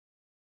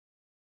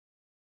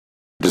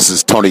This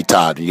is Tony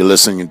Todd, and you're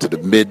listening to the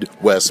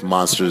Midwest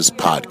Monsters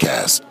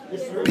Podcast.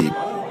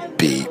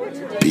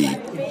 Be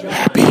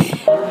happy.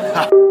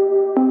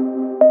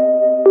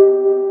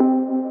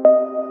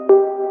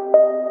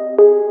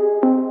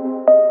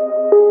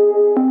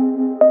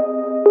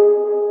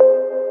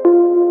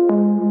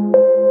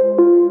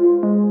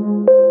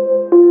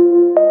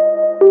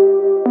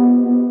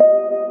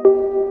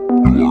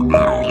 You are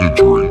now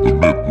entering the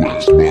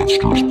Midwest Monsters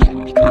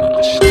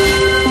Podcast.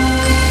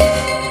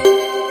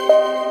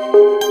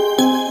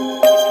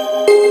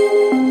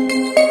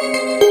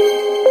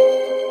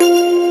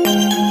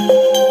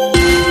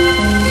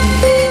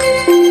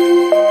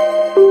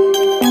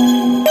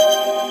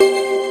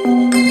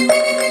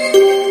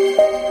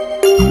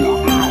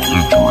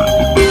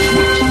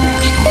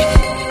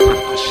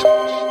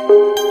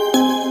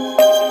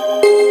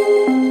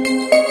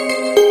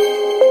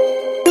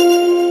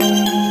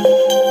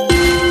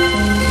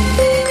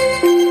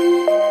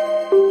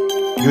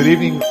 Good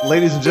evening,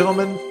 ladies and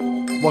gentlemen.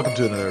 Welcome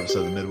to another episode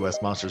of the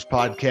Midwest Monsters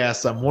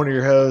Podcast. I'm one of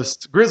your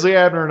hosts, Grizzly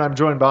Abner, and I'm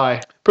joined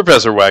by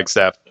Professor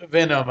Wagstaff.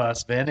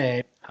 Venomous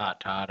Vinny. Hot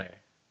toddy.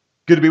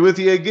 good to be with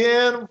you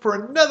again for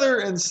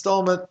another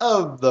installment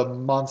of the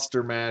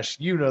Monster Mash.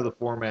 You know the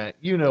format.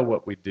 You know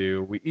what we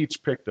do. We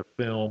each picked a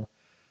film.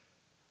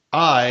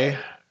 I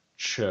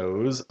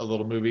chose a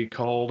little movie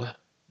called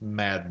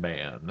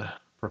Madman.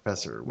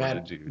 Professor, what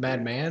did you do?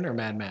 Madman or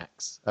Mad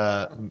Max?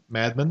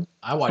 Madman?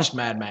 I watched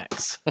Mad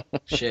Max.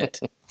 Shit.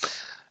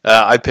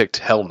 I picked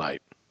Hell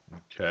Knight.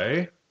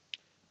 Okay.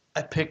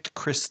 I picked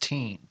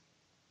Christine.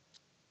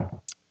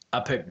 I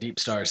picked Deep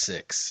Star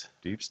 6.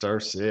 Deep Star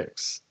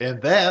 6.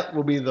 And that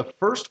will be the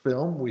first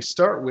film we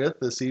start with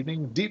this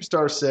evening, Deep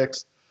Star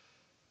 6.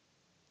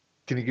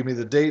 Can you give me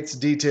the dates,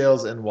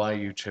 details, and why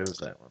you chose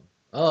that one?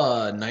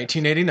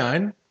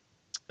 1989.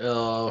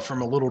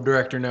 From a little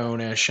director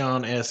known as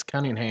Sean S.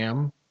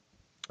 Cunningham,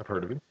 I've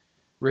heard of him.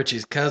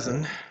 Richie's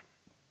cousin.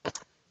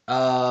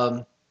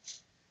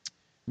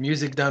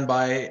 Music done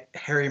by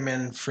Harry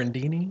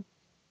Manfredini,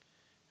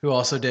 who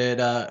also did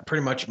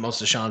pretty much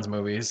most of Sean's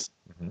movies.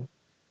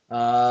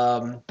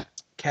 Mm-hmm.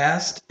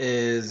 Cast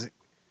is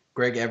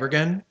Greg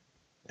Evergan,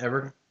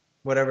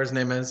 whatever his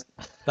name is,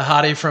 the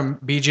hottie from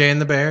BJ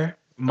and the Bear,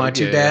 My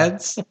Two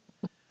Dads,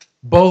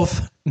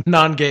 both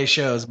non-gay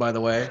shows, by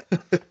the way.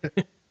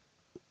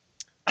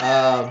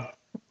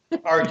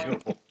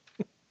 Arguable.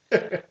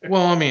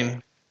 Well, I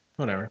mean,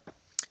 whatever.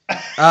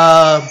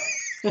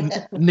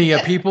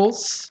 Nia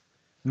Peoples,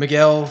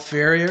 Miguel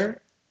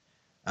Ferrier,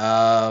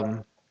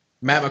 Matt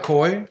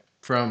McCoy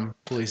from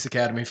Police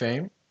Academy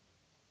fame,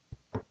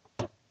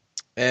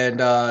 and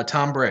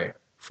Tom Bray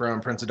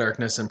from Prince of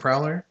Darkness and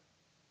Prowler.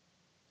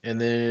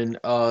 And then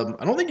I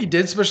don't think he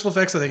did special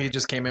effects. I think he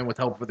just came in with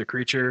help with the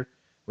creature.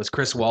 Was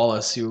Chris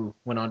Wallace, who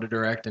went on to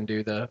direct and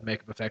do the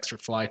makeup effects for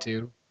Fly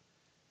 2.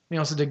 He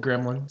also did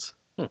Gremlins.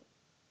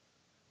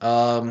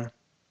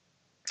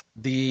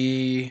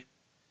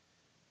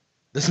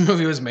 This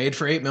movie was made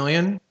for $8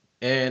 million,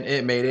 and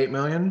it made $8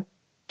 million.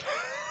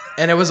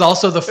 And it was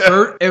also the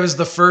first. It was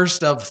the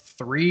first of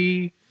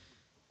 3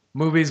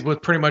 movies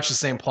with pretty much the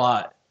same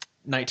plot.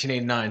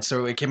 1989.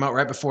 So it came out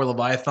right before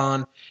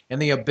Leviathan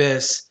and The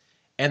Abyss.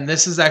 And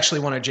this is actually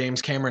one of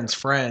James Cameron's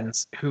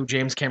friends, who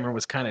James Cameron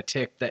was kind of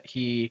ticked that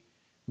he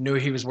knew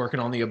he was working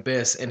on The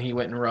Abyss, and he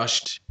went and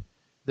rushed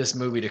this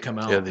movie to come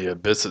out. Yeah, The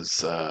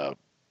Abyss's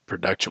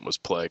production was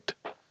plagued,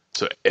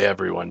 so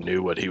everyone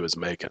knew what he was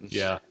making.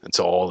 Yeah. And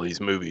so all these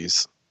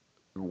movies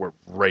were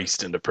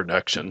raced into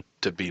production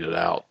to beat it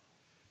out.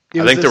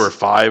 I think there were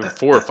 4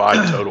 or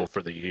 5 total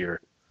for the year.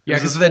 Yeah,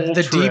 because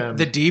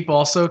the Deep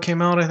also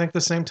came out, I think,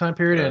 the same time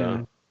period. Yeah.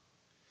 And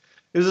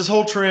There's this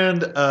whole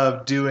trend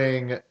of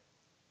doing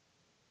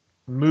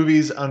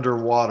movies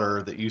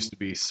underwater that used to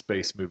be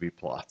space movie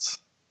plots.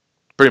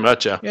 Pretty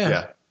much, yeah.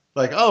 yeah.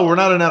 Like, oh, we're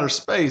not in outer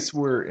space,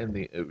 we're in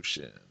the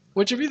ocean.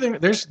 Which, if you think,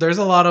 there's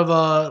a lot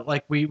of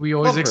like we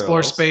always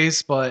explore Parallels.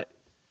 space, but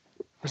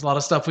there's a lot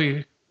of stuff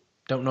we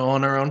don't know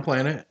on our own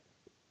planet.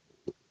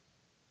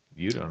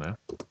 You don't know.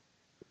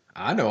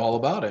 I know all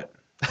about it.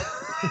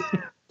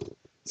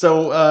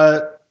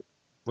 So,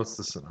 what's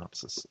the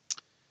synopsis?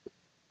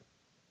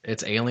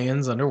 It's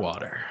aliens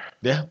underwater.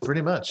 Yeah,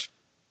 pretty much.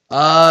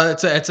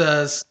 It's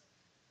a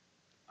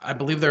I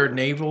believe they're a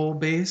naval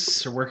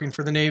base or working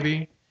for the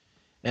Navy,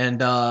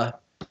 and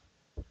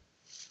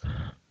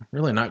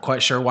really not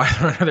quite sure why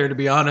they're there, to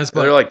be honest.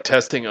 But They're like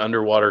testing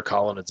underwater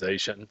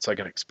colonization. It's like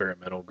an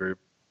experimental group.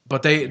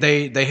 But they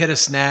hit a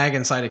snag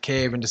inside a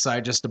cave and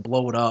decide just to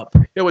blow it up.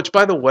 Yeah, which,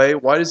 by the way,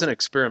 why does an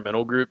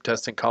experimental group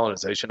testing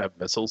colonization have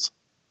missiles?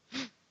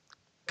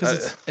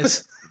 Because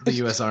it's the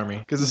U.S. Army.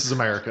 Because this is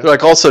America. They're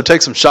like, also,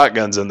 take some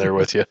shotguns in there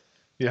with you.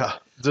 Yeah,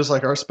 just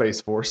like our Space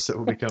Force that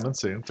will be coming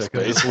soon. Taking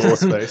us a little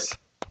space.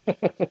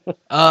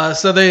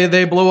 So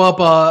they blow up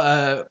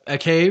a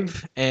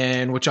cave,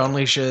 and which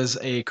unleashes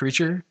a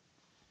creature,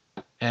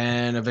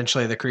 and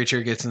eventually the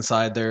creature gets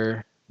inside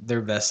their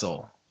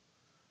vessel.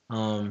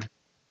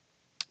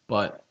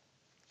 But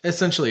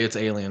essentially, it's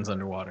aliens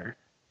underwater.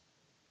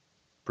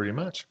 Pretty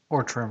much.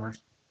 Or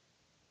Tremors.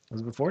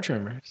 was before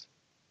Tremors.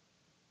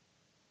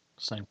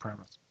 Same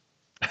premise.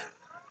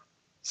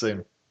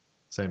 Same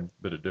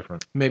bit of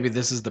different. Maybe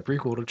this is the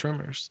prequel to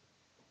Tremors.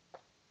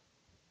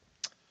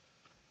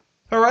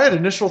 All right,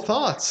 initial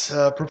thoughts,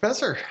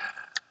 Professor.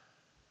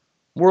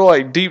 More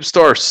like Deep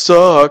Star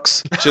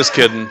sucks. Just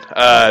kidding.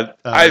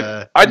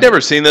 I'd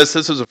never seen this.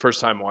 This was a first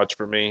time watch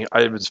for me.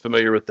 I was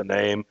familiar with the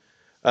name.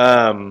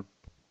 I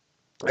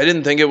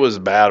didn't think it was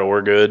bad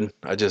or good.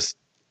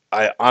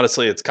 I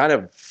honestly, it's kind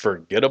of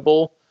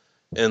forgettable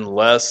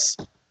unless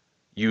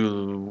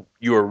you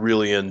are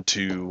really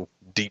into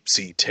deep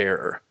sea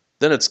terror.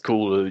 Then it's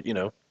cool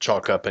to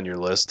chalk up in your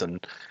list and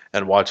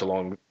watch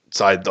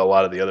alongside a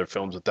lot of the other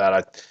films with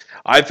that.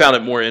 I found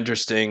it more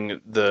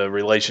interesting, the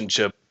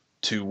relationship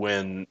to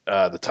when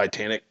the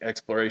Titanic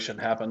exploration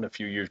happened a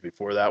few years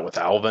before that with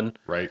Alvin,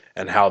 Right.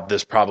 and how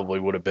this probably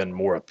would have been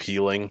more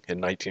appealing in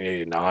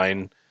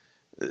 1989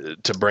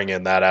 to bring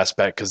in that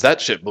aspect, because that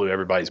shit blew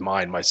everybody's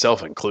mind,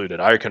 myself included.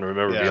 I can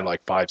remember being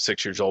like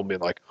 5-6 years old,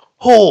 being like,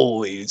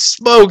 "Holy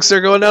smokes,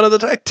 they're going down to the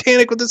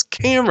Titanic with this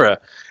camera!"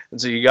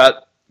 And so you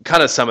got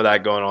kind of some of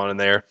that going on in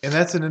there. And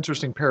that's an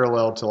interesting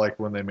parallel to like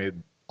when they made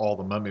all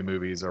the Mummy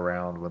movies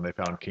around when they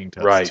found King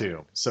Tut's Right.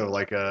 tomb. So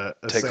like a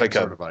Take same like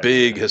sort a of idea.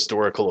 big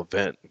historical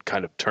event and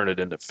kind of turn it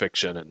into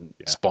fiction and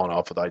Yeah. spawn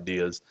off with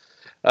ideas.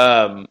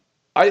 I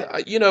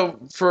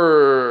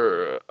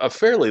for a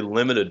fairly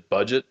limited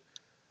budget,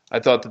 I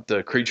thought that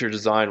the creature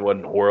design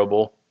wasn't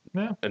horrible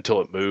until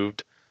it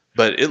moved,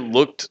 but it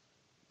looked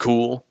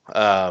cool.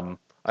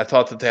 I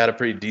thought that they had a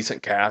pretty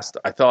decent cast.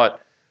 I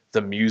thought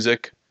the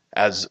music,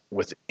 as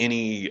with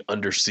any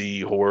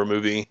undersea horror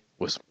movie,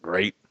 was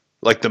great.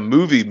 Like the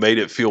movie made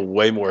it feel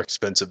way more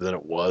expensive than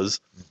it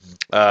was.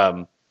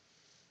 But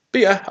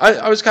yeah,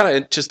 I was kind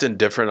of just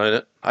indifferent on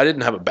it. I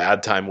didn't have a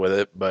bad time with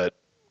it, but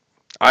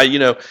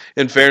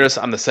in fairness,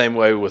 I'm the same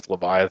way with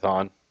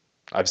Leviathan.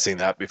 I've seen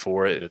that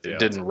before. It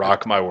didn't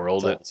rock my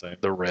world. all the same.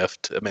 The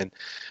Rift. I mean,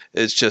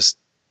 it's just,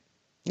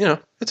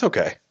 it's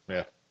okay.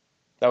 Yeah.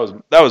 That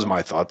was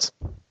my thoughts.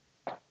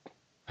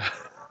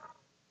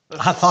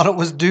 I thought it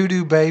was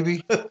doo-doo,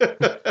 baby.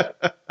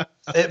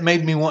 It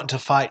made me want to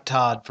fight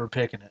Todd for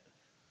picking it.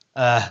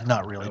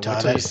 Not really, Wait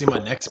Todd. till you see my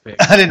next pick.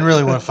 I didn't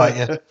really want to fight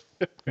you.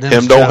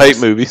 Him don't hate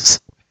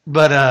movies.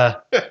 But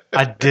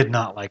I did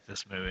not like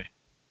this movie.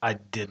 I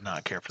did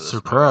not care for this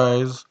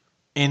Surprise.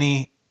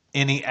 movie.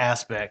 Any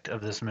aspect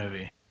of this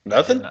movie.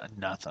 Nothing?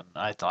 Nothing.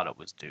 I thought it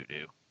was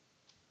doo-doo.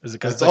 Is it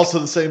because It's also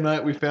the same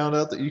night we found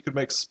out that you could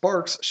make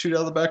sparks shoot out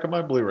of the back of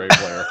my Blu-ray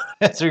player.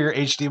 That's your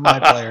HDMI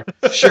player.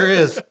 Sure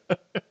is.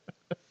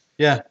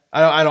 yeah,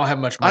 I don't have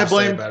much more I to say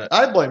blame about it.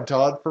 I blame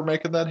Todd for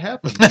making that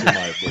happen to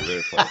my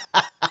Blu-ray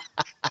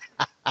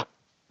player.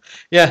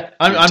 Yeah,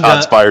 I'm Todd's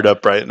done. fired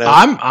up right now.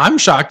 I'm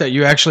shocked that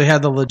you actually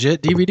had the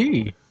legit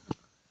DVD.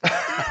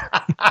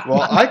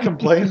 Well, I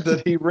complained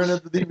that he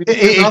rented the DVD.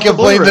 He not the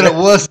complained that Blu-ray.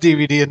 it was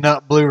DVD and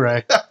not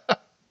Blu-ray.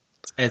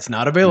 It's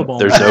not available.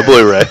 There's no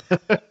Blu-ray.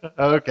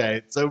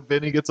 Okay, so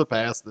Benny gets a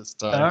pass this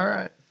time. All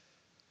right.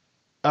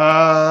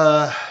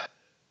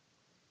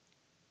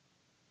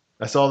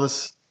 I saw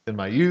this in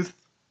my youth,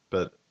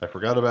 but I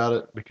forgot about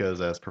it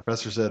because, as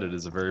Professor said, it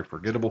is a very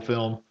forgettable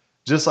film,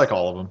 just like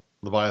all of them.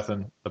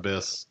 Leviathan,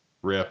 Abyss,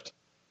 Rift,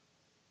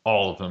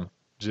 all of them.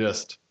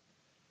 Just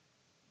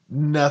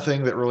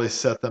nothing that really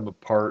set them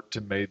apart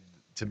to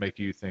make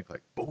you think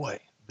like, boy,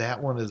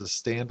 that one is a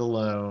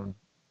standalone.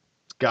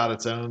 It's got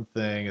its own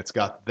thing. It's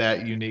got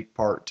that unique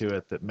part to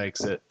it that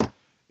makes it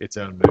its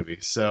own movie.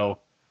 So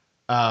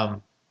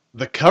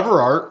the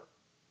cover art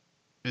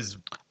is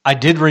I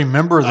did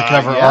remember the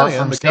cover yeah, art man,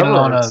 from the seeing it cover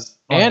on a art's-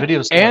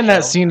 video store and that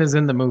shelf. scene is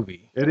in the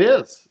movie. it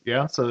is,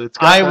 yeah. So it's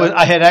got that.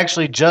 I had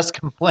actually just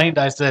complained.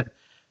 I said,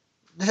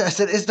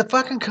 is the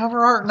fucking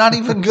cover art not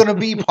even going to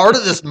be part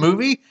of this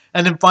movie?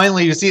 And then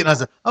finally you see it, and I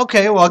said,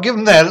 okay, well, I'll give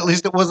them that. At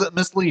least it wasn't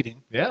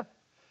misleading. Yeah.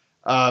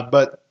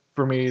 But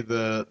for me,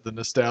 the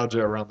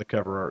nostalgia around the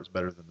cover art is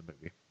better than the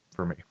movie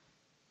for me.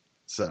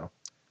 So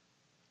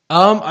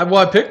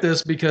I picked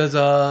this because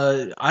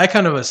I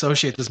kind of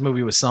associate this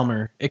movie with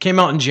summer. It came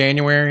out in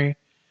January.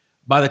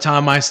 By the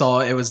time I saw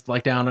it, it was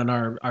like down in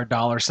our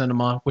dollar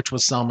cinema, which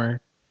was summer.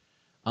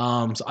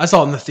 So I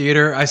saw it in the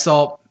theater. I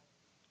saw it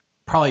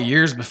probably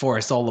years before I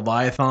saw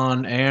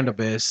Leviathan and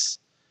Abyss.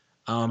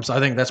 So I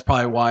think that's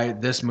probably why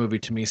this movie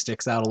to me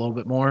sticks out a little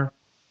bit more.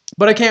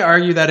 But I can't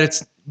argue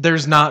that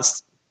there's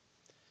not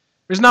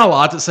a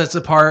lot that sets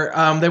it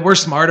apart. They were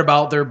smart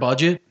about their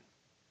budget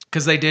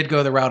because they did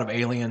go the route of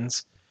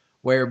Aliens,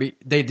 where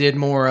they did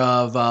more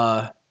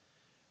of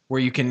where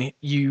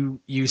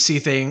you see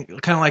things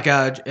kind of like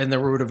in the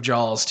root of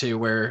Jaws too,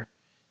 where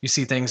you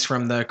see things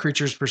from the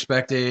creature's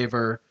perspective,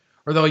 or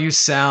they'll use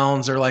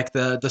sounds or like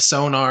the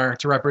sonar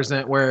to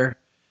represent where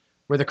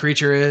the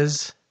creature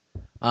is.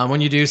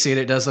 When you do see it,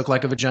 it does look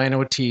like a vagina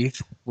with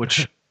teeth,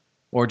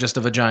 or just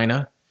a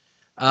vagina.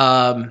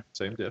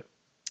 same diff.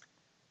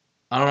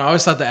 I don't know. I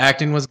always thought the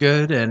acting was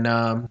good, and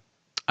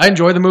I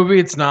enjoy the movie.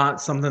 It's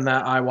not something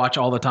that I watch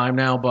all the time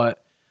now,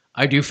 but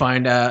I do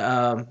find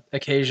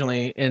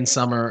occasionally in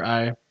summer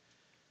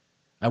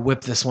I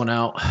whip this one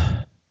out.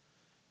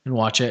 and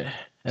watch it.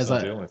 That's As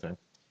not I, the only thing.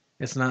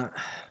 it's not.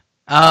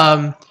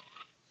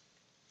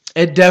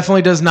 It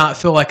definitely does not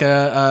feel like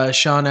a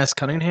Sean S.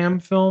 Cunningham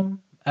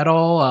film at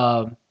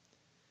all.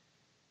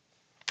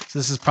 So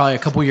this is probably a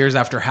couple years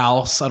after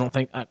House. I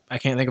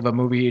can't think of a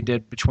movie he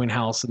did between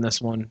House and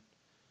this one.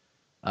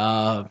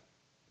 And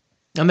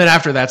then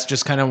after that's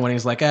just kind of when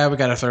he's like, we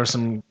got to throw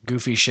some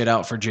goofy shit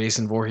out for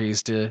Jason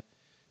Voorhees till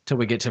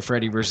we get to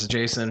Freddy versus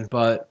Jason.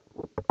 But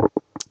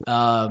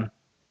I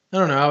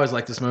don't know. I always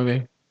like this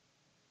movie.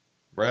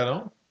 Right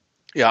on.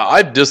 Yeah,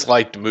 I've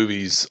disliked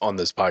movies on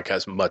this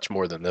podcast much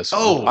more than this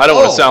one. Oh, I don't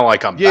want to sound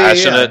like I'm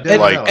passionate. Yeah,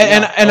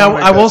 like, no.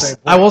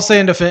 I will say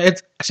in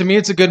defense, to me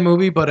it's a good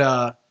movie,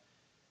 but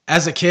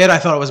as a kid I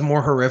thought it was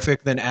more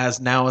horrific than as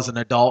an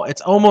adult.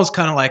 It's almost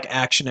kind of like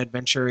action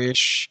adventure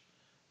ish,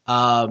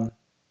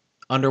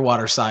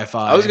 underwater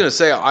sci-fi. I was going to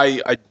say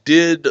I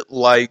did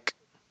like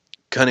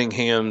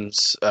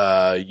Cunningham's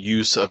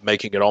use of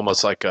making it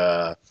almost like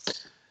a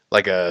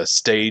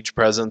stage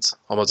presence,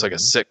 almost like a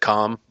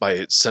sitcom,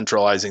 by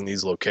centralizing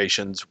these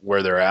locations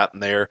where they're at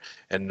and there,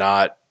 and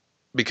not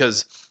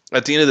because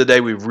at the end of the day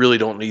we really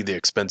don't need the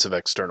expensive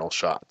external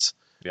shots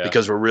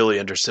because we're really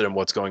interested in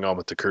what's going on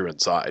with the crew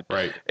inside.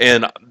 Right.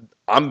 And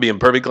I'm being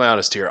perfectly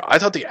honest here. I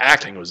thought the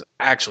acting was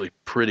actually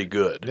pretty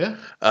good. Yeah.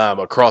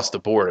 Across the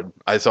board.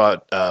 I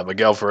thought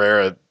Miguel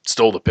Ferreira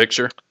stole the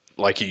picture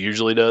like he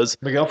usually does.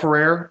 Miguel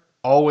Ferrer,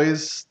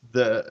 always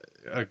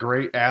a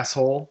great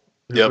asshole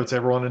who puts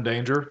everyone in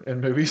danger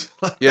in movies.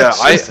 Yeah,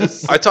 I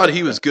thought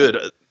he was good.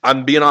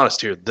 I'm being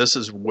honest here. This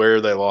is where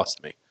they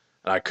lost me,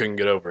 and I couldn't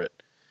get over it.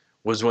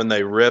 Was when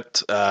they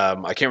ripped.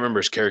 I can't remember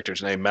his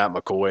character's name, Matt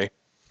McCoy.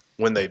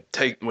 When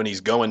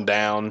he's going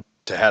down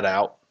to head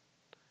out,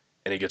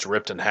 and he gets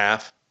ripped in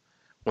half.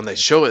 When they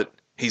show it,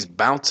 he's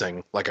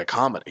bouncing like a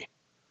comedy.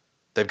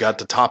 They've got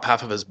the top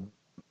half of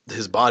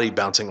his body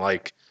bouncing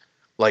like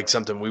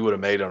something we would have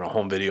made on a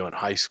home video in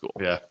high school.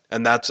 Yeah.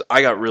 And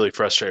I got really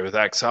frustrated with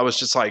that because I was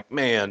just like,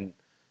 man,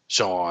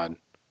 Sean,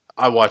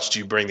 I watched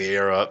you bring the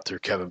arrow up through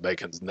Kevin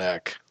Bacon's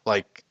neck.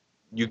 Like,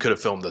 you could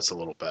have filmed this a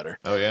little better.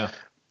 Oh, yeah.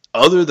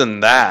 Other than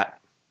that,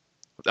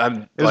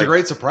 it was a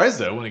great surprise,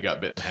 though, when he got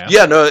bit in half.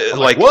 Yeah, no,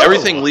 like whoa!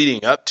 Everything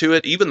leading up to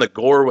it, even the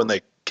gore when they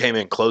came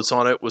in close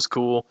on it was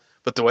cool.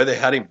 But the way they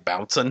had him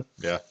bouncing,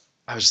 I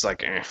was just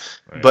like, eh.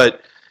 Right.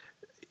 But,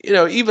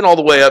 even all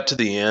the way up to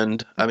the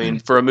end, I mean,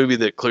 for a movie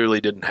that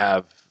clearly didn't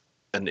have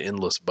an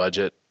endless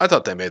budget, I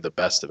thought they made the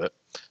best of it.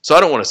 So I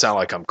don't want to sound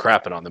like I'm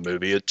crapping on the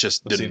movie. It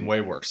just I've seen way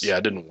worse. Yeah,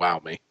 it didn't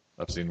wow me.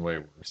 I've seen way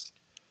worse.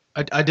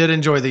 I did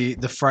enjoy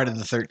the Friday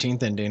the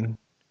 13th ending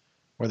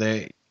where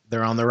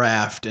they're on the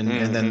raft and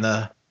then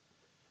the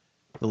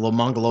little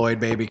mongoloid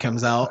baby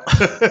comes out.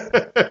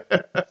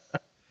 The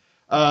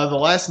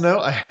last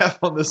note I have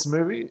on this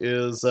movie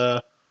is,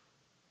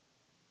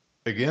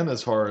 again,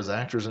 as far as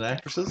actors and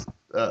actresses,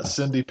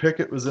 Cindy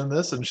Pickett was in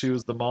this, and she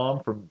was the mom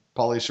from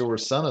Pauly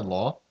Shore's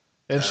son-in-law,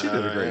 and she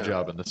did a great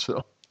job in this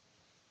film.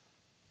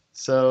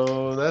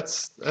 So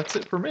that's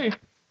it for me.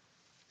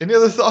 Any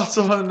other thoughts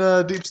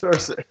on Deep Star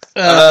 6?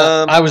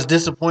 I was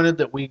disappointed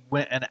that we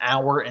went an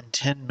hour and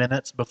 10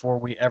 minutes before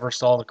we ever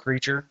saw the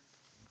creature.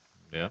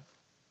 Yeah.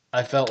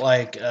 I felt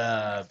like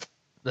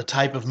the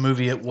type of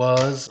movie it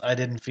was, I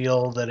didn't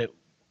feel it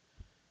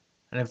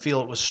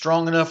was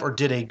strong enough or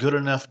did a good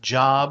enough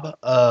job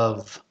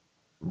of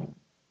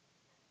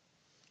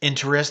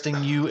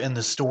interesting you in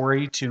the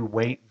story to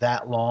wait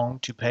that long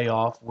to pay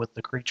off with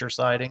the creature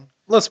sighting.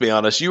 Let's be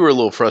honest, you were a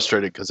little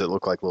frustrated because it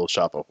looked like Little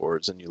Shop of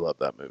Horrors, and you love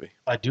that movie.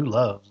 I do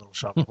love Little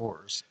Shop of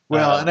Horrors.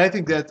 Well, and I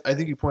think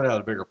you pointed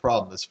out a bigger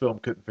problem. This film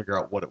couldn't figure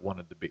out what it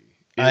wanted to be.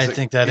 Is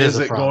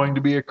it going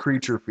to be a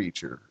creature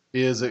feature?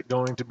 Is it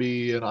going to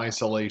be an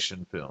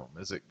isolation film?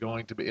 Is it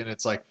going to be? And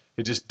it's like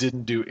it just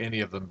didn't do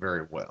any of them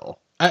very well.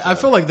 I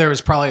feel like there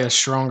was probably a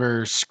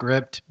stronger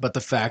script, but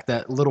the fact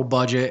that little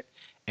budget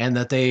and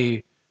that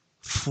they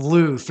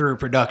flew through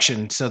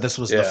production, so this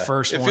was the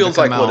first one. It feels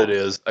to come like out. what it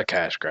is, a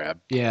cash grab.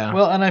 Yeah.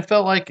 Well, and I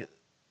felt like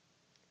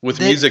with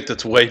music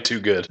that's way too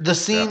good. The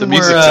scene the where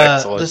music's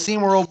excellent. The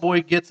scene where old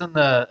boy gets in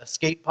the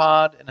escape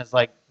pod and is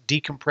like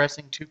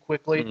decompressing too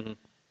quickly. Mm-hmm.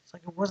 It's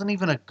like it wasn't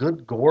even a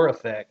good gore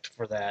effect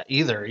for that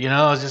either. It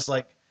was just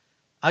like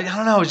I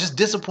don't know. It was just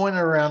disappointed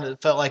around. It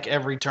felt like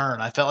every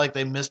turn. I felt like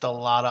they missed a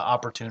lot of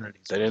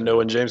opportunities. They didn't know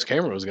when James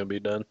Cameron was going to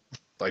be done.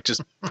 Like,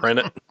 just print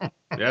it.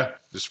 Yeah,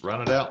 just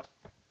run it out.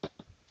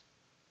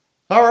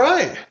 All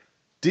right,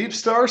 Deep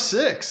Star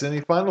 6.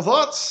 Any final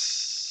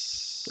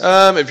thoughts?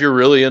 If you're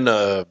really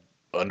into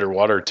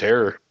underwater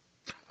terror,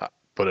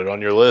 put it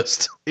on your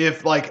list.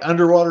 If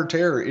underwater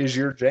terror is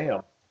your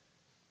jam,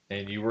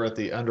 and you were at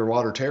the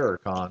Underwater Terror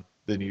Con,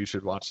 then you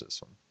should watch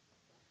this one.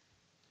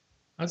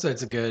 I'd say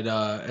it's a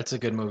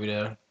good movie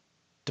to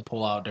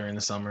pull out during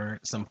the summer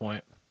at some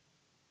point.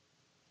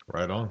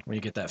 Right on. When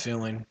you get that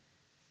feeling.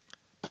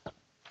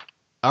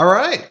 All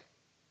right.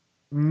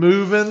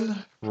 Moving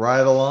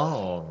right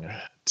along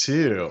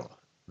to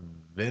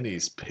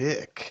Vinny's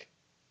pick.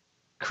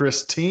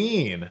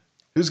 Christine.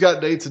 Who's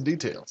got dates and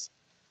details?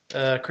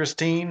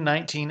 Christine,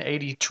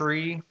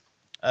 1983.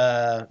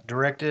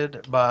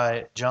 directed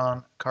by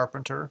John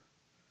Carpenter.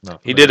 Not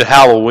He did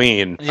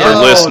Halloween for Yeah.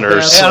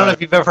 listeners. I don't know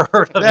if you've ever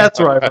heard of That's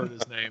him. where I've heard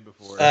his name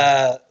before.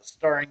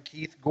 Starring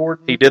Keith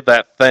Gordon, He did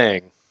that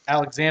thing.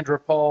 Alexandra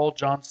Paul,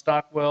 John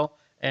Stockwell,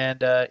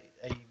 and a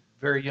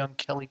very young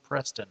Kelly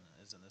Preston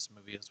is in this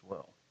movie as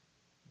well.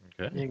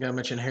 Okay. You gotta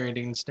mention Harry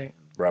Dean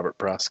Stanton. Robert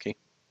Prosky.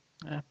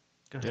 Go ahead.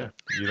 Yeah.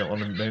 You don't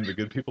want to name the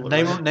good people?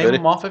 Name around?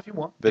 them off if you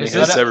want. Vinny Is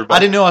hates this everybody. I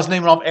didn't know I was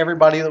naming off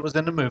everybody that was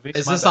in the movie.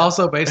 Is My this bad.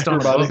 also based on a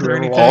Everybody book who or ever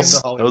anything? walked False.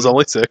 into Hollywood. That was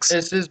only 6.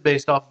 This is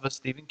based off of a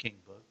Stephen King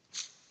book.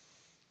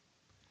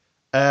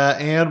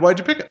 And why'd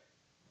you pick it?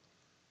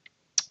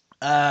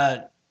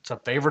 It's a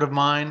favorite of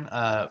mine.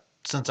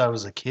 Since I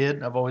was a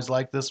kid, I've always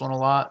liked this one a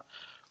lot.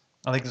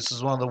 I think this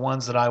is one of the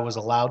ones that I was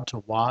allowed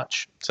to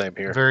watch Same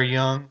here. very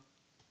young.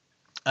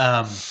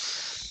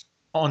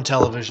 On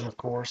television, of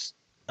course.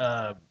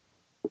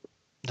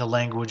 The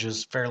language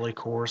is fairly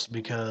coarse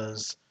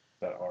because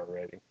That R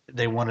rating.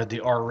 they wanted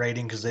the R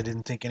rating because they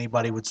didn't think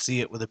anybody would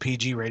see it with a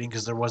PG rating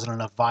because there wasn't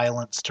enough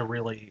violence to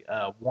really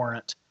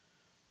warrant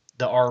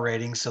the R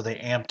rating. So they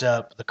amped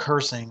up the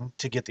cursing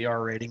to get the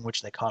R rating,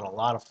 which they caught a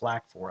lot of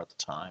flack for at the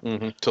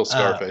time. Till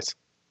Scarface.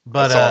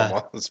 But I saw him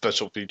on the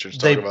special features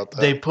they talk about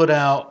that. they put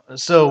out,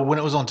 so when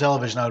it was on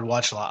television, I would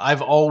watch a lot.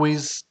 I've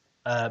always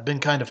been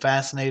kind of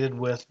fascinated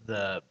with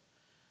the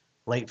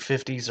late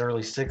 50s,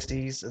 early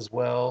 60s as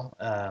well,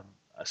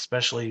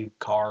 especially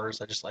cars.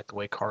 I just like the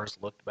way cars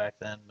looked back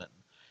then. But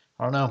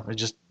I don't know, it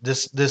just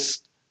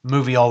this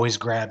movie always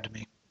grabbed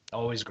me,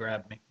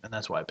 and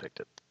that's why I picked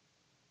it.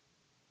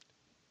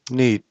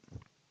 Neat.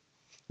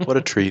 What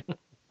a treat.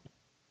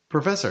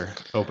 Professor,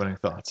 opening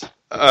thoughts.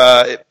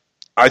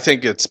 I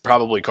think it's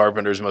probably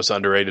Carpenter's most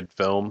underrated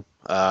film.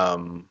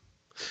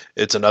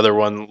 It's another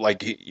one,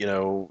 like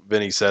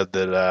Vinny said,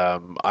 that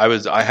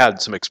I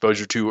had some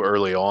exposure to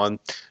early on.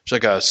 It's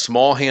like a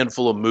small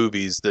handful of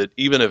movies that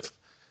even if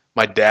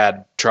my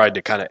dad tried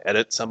to kind of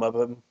edit some of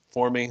them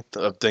for me,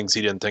 of things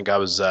he didn't think I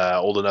was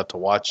old enough to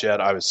watch yet,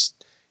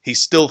 he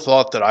still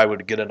thought that I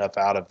would get enough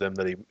out of them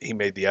that he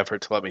made the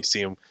effort to let me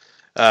see them.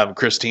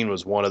 Christine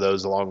was one of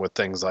those, along with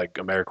things like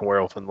American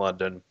Werewolf in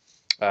London,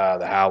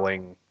 The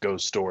Howling,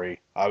 Ghost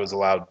Story. I was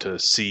allowed to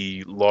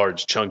see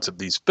large chunks of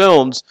these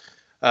films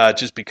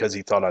just because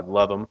he thought I'd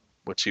love them,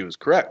 which he was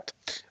correct.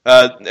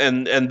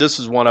 And this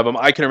is one of them.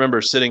 I can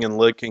remember sitting and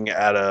looking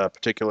at a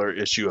particular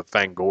issue of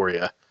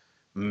Fangoria,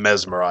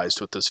 mesmerized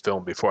with this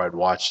film before I'd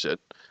watched it.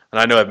 And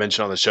I know I've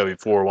mentioned on the show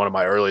before, one of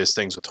my earliest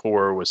things with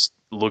horror was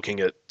looking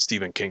at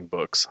Stephen King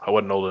books. I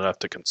wasn't old enough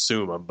to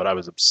consume them, but I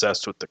was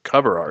obsessed with the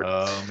cover art.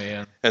 Oh,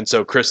 man. And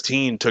so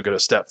Christine took it a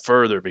step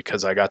further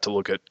because I got to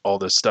look at all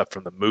this stuff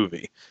from the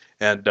movie.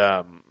 And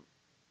I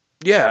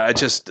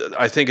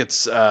think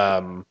it's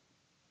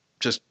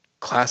just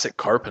classic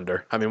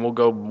Carpenter. I mean, we'll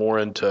go more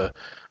into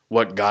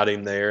what got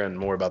him there and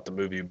more about the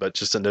movie, but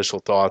just initial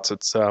thoughts.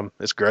 It's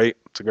great.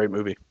 It's a great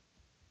movie.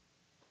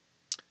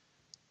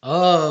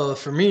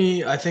 For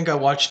me, I think I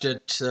watched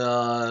it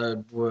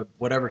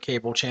whatever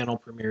cable channel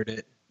premiered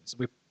it. So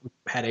we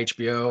had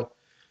HBO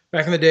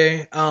back in the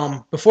day.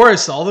 Before I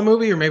saw the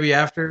movie, or maybe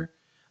after,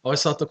 I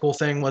always thought the cool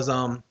thing was,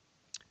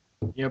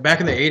 back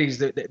in the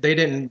 80s, they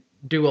didn't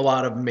do a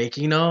lot of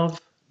making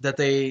of that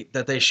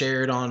they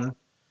shared on.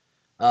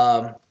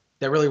 That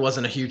really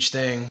wasn't a huge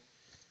thing.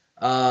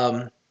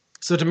 So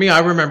to me, I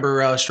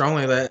remember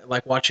strongly that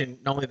like watching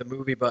not only the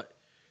movie but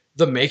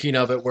the making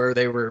of it, where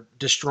they were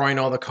destroying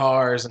all the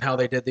cars and how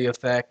they did the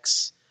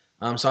effects.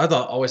 So I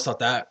always thought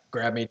that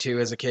grabbed me too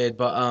as a kid,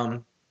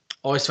 but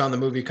always found the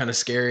movie kind of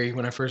scary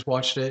when I first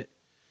watched it.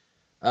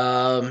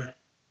 I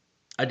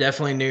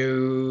definitely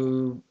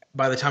knew,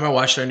 by the time I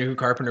watched it, I knew who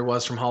Carpenter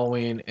was from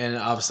Halloween, and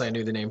obviously I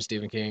knew the name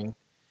Stephen King.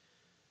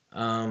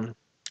 I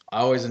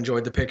always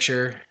enjoyed the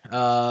picture.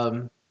 I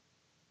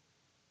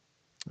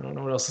don't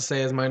know what else to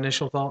say as my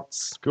initial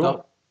thoughts. Cool.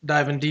 Without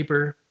diving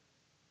deeper.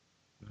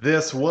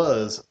 This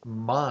was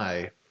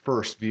my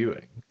first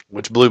viewing.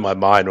 Which blew my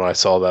mind when I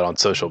saw that on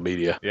social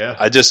media. Yeah.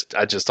 I just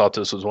thought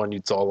this was one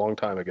you'd saw a long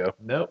time ago.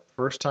 Nope.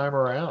 First time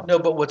around. No,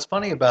 but what's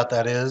funny about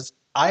that is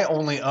I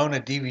only own a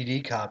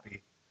DVD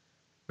copy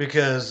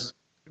because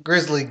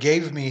Grizzly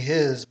gave me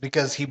his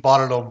because he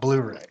bought it on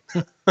Blu-ray.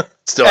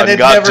 Still and haven't had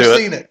got never to it.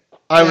 seen it.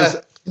 I Yeah. was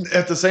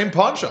at the same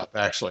pawn shop,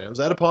 actually. I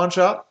was at a pawn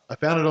shop. I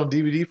found it on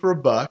DVD for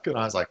 $1, and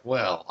I was like,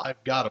 well,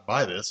 I've got to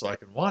buy this so I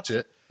can watch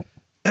it.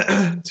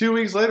 2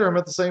 weeks later, I'm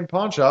at the same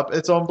pawn shop.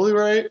 It's on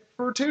Blu-ray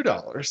for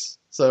 $2.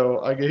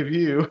 So I gave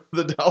you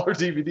the $1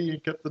 DVD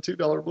and kept the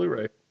 $2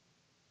 Blu-ray.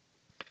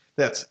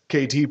 That's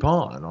KT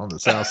Pawn on the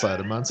south side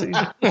of Muncie,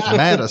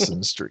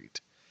 Madison Street.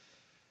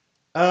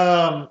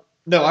 No,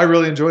 I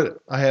really enjoyed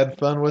it. I had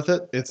fun with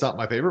it. It's not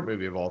my favorite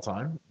movie of all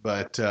time,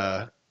 but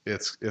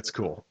it's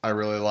cool. I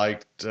really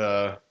liked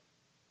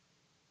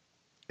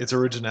its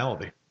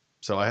originality,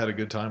 so I had a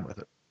good time with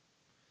it.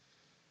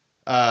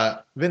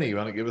 Vinny, you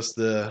want to give us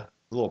the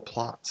little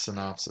plot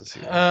synopsis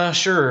here?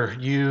 Sure.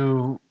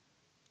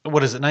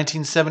 What is it,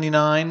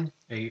 1979?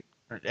 8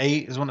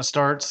 is when it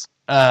starts.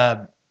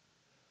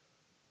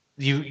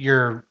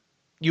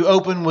 You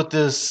open with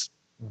this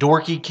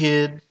dorky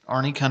kid,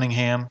 Arnie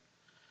Cunningham,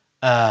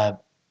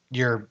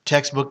 your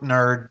textbook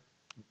nerd,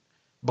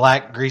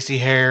 black greasy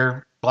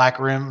hair, black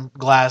rim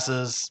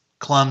glasses,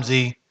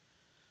 clumsy,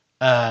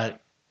 and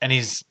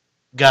he's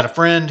got a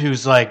friend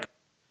who's like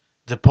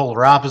the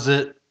polar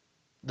opposite,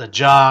 the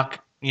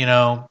jock,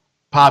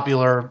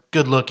 popular,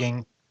 good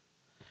looking.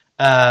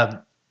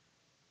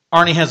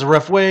 Arnie has a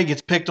rough way,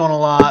 gets picked on a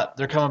lot.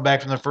 They're coming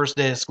back from their first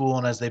day of school,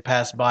 and as they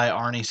pass by,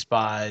 Arnie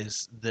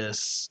spies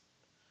this,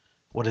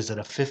 what is it,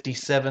 a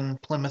 57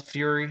 Plymouth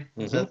Fury?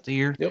 Is that the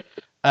year? Yep.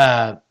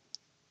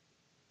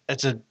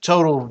 It's a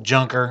total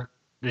junker.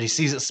 He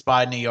sees it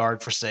spied in a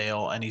yard for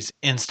sale, and he's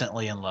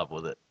instantly in love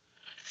with it.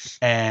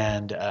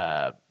 And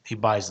he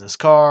buys this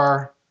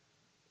car.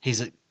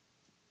 He's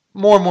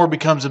more and more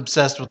becomes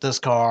obsessed with this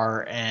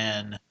car,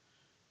 and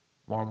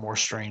more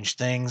strange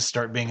things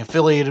start being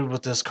affiliated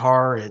with this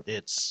car.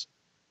 It's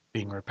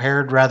being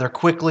repaired rather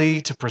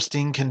quickly to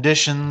pristine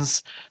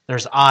conditions.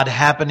 There's odd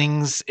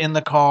happenings in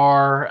the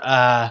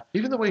car.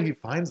 Even the way he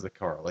finds the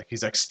car, like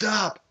he's like,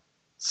 stop.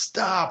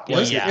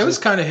 It was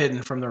kind of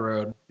hidden from the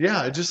road.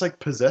 Yeah, it just like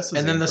possesses him.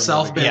 And then the from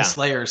South Bend beginning.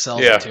 Slayer sells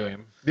Yeah. it to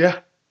him. Yeah.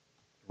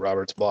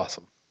 Robert's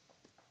Blossom.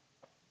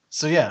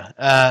 So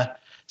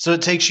so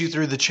it takes you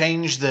through the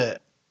change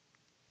that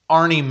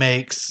Arnie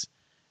makes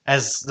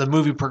as the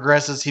movie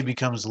progresses. He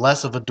becomes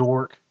less of a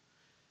dork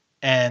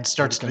and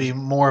starts to be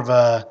more of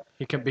a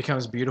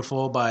Becomes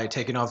beautiful by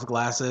taking off the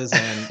glasses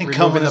and Combing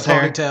removing the his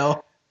hair.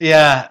 ponytail.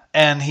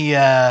 and he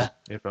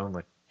If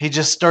only.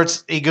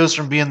 he goes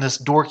from being this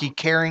dorky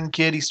caring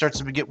kid, he starts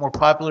to get more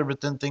popular,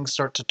 but then things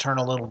start to turn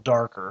a little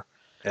darker.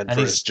 And And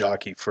for he's- his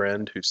jockey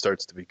friend who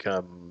starts to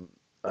become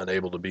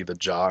unable to be the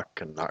jock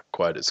and not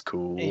quite as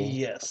cool.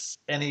 Yes,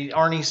 and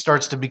Arnie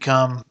starts to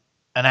become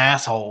an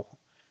asshole.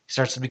 He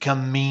starts to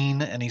become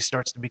mean, and he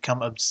starts to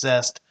become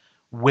obsessed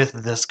with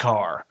this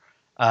car.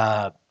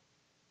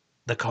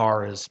 The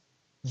car is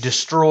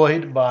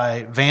destroyed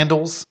by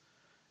vandals,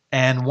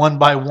 and one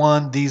by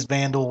one, these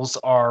vandals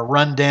are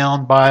run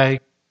down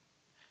by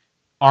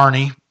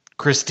Arnie,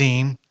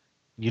 Christine.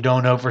 You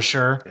don't know for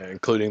sure. Yeah,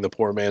 including the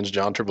poor man's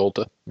John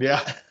Travolta.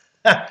 Yeah.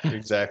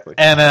 Exactly.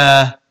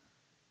 And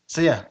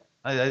so yeah,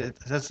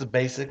 that's the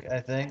basic. I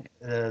think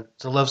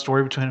it's a love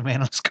story between a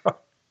man and his car.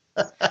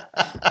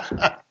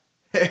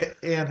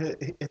 And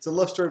it's a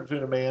love story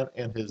between a man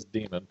and his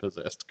demon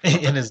possessed,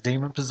 In his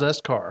demon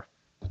possessed car.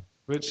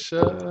 which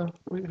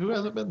who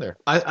hasn't been there?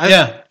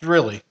 Yeah,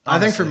 really. I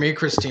think for honestly. me,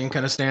 Christine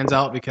kind of stands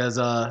out because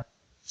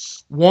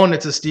one,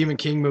 it's a Stephen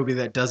King movie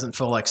that doesn't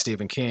feel like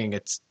Stephen King.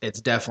 It's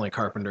definitely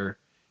Carpenter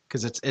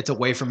because it's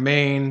away from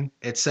Maine.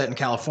 It's set in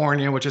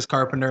California, which is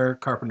Carpenter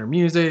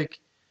music.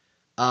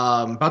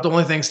 About the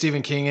only thing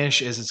Stephen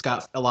King-ish is it's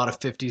got a lot of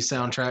 50s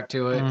soundtrack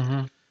to it.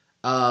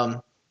 Mm-hmm.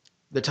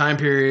 The time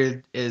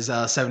period is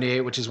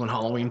 78, which is when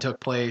Halloween took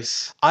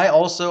place. I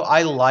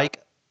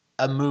like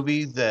a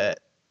movie that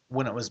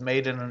when it was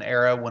made in an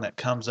era when it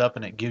comes up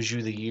and it gives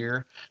you the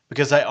year,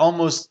 because I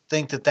almost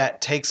think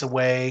that takes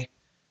away.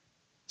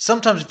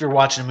 Sometimes if you're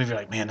watching a movie, you're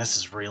like, man, this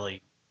is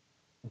really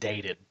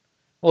dated.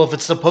 Well, if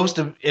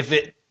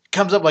it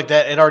comes up like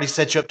that, it already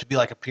sets you up to be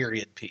like a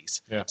period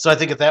piece. Yeah. So I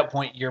think at that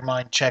point your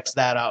mind checks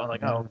that out and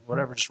like, oh,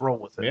 whatever, just roll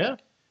with it. Yeah.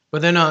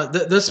 But then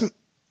this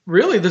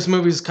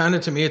movie is kind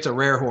of, to me, it's a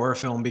rare horror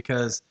film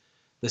because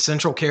the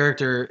central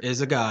character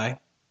is a guy,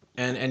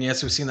 and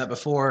yes, we've seen that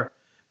before.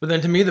 But then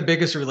to me, the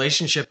biggest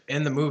relationship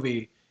in the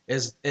movie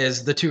is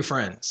the two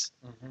friends,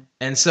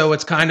 and so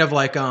it's kind of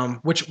like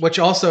which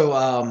also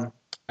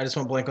I just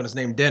went blank on his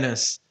name.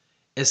 Dennis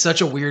is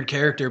such a weird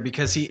character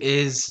because he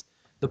is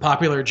the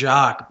popular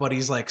jock, but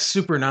he's like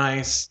super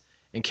nice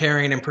and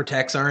caring and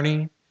protects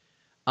Arnie.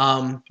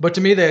 But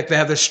to me, they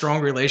have this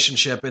strong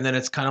relationship, and then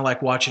it's kind of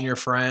like watching your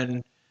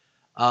friend.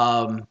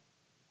 I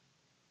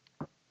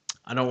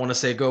don't want to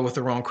say go with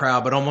the wrong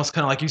crowd, but almost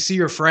kind of like you see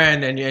your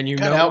friend and you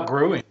Kind know, of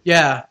outgrowing.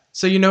 yeah.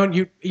 So you know,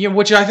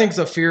 which I think is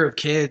a fear of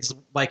kids,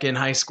 like in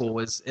high school,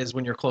 is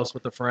when you're close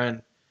with a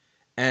friend,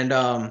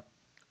 and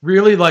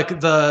really like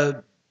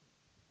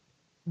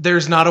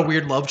there's not a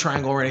weird love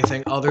triangle or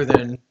anything other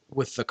than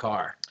with the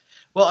car.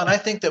 Well, and I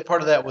think that part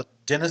of that with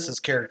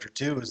Dennis's character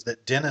too is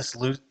that Dennis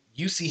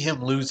you see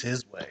him lose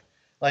his way.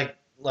 Like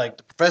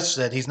the professor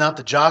said, he's not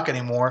the jock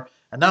anymore,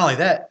 and not only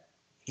that,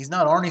 he's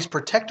not Arnie's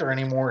protector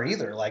anymore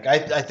either. Like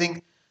I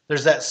think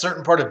there's that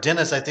certain part of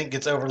Dennis I think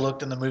gets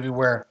overlooked in the movie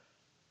where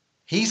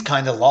he's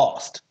kind of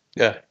lost.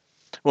 Yeah.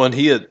 Well, and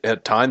he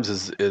at times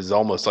is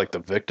almost like the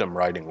victim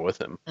riding with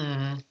him,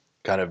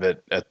 kind of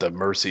at the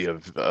mercy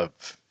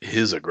of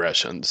his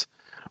aggressions.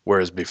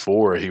 Whereas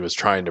before he was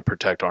trying to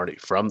protect Arnie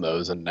from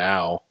those, and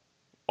now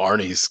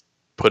Arnie's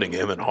putting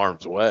him in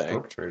harm's way.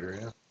 Perpetrator,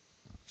 yeah.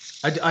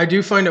 I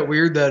do find it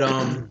weird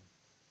that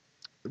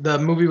the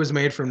movie was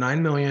made for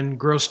 $9 million,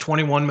 grossed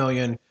 $21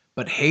 million,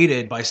 but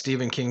hated by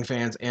Stephen King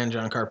fans and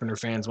John Carpenter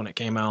fans when it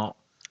came out.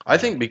 I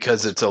think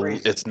because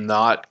it's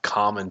not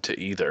common to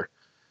either.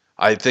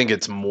 I think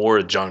it's more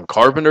a John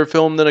Carpenter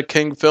film than a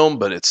King film,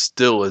 but it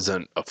still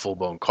isn't a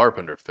full-blown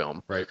Carpenter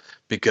film. Right.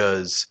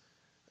 Because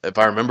if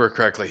I remember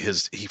correctly,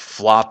 he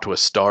flopped with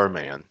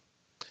Starman,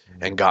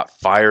 and got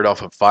fired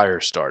off of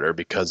Firestarter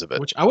because of it.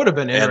 Which I would have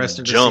been And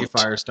interested to see jumped.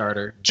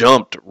 Firestarter.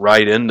 Jumped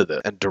right into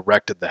this and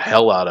directed the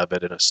hell out of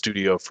it in a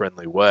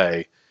studio-friendly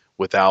way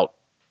without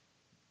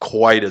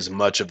quite as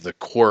much of the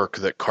quirk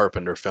that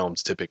Carpenter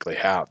films typically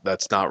have.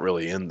 That's not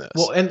really in this.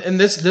 Well, and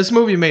this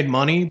movie made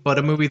money, but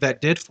a movie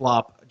that did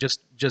flop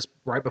just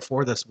right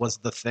before this was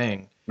The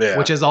Thing, Yeah.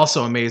 which is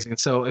also amazing.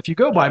 So if you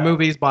go by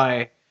movies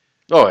by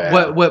Oh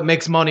yeah. what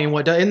makes money and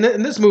what does, and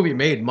this movie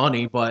made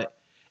money, but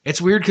it's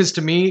weird because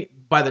to me,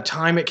 by the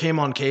time it came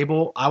on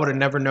cable, I would have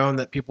never known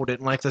that people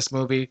didn't like this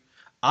movie.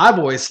 I've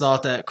always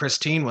thought that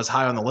Christine was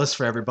high on the list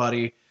for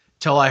everybody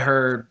till I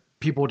heard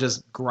people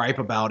just gripe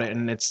about it,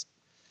 and it's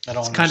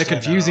kind of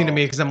confusing to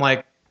me because I'm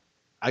like,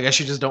 I guess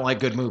you just don't like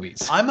good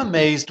movies. I'm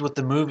amazed with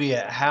the movie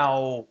at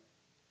how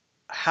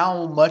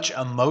much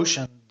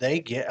emotion they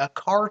get a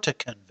car to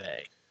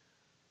convey.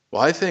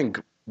 Well, I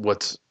think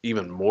what's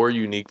even more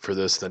unique for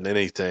this than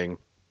anything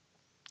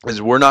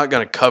is we're not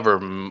going to cover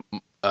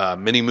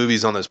many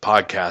movies on this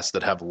podcast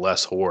that have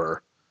less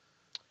horror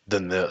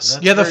than this.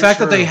 That's Yeah, the very fact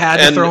that true. they had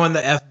to And- throw in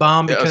the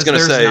F-bomb I was because going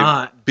to there's say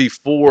not.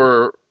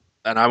 before,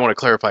 and I want to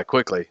clarify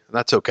quickly,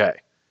 that's okay.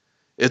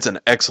 It's an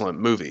excellent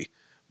movie,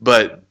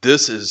 but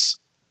this is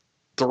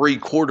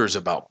 3/4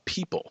 about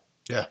people.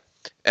 Yeah.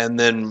 And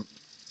then,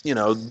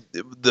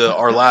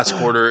 our last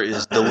quarter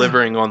is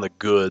delivering on the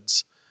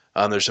goods.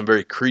 There's some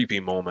very creepy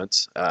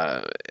moments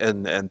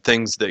and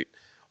things that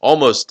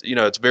almost,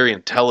 it's very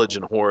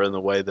intelligent horror in the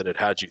way that it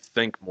had you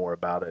think more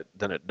about it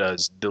than it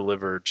does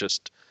deliver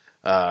just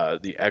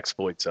the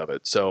exploits of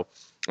it. So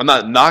I'm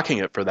not knocking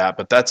it for that,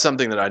 but that's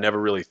something that I never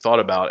really thought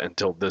about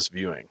until this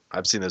viewing.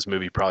 I've seen this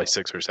movie probably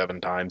 6 or 7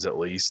 times at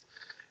least.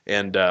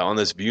 And on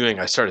this viewing,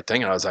 I started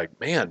thinking, I was like,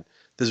 man,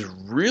 this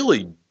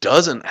really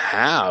doesn't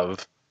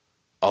have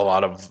a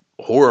lot of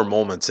horror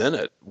moments in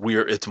it.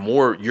 It's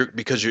more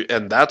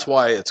and that's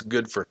why it's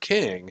good for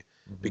King,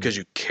 because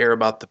you care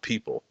about the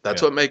people.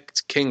 That's what makes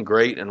King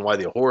great and why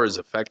the horror is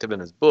effective in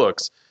his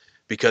books,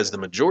 because the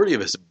majority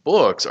of his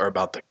books are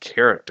about the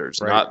characters,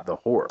 not the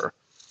horror.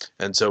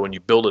 And so when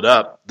you build it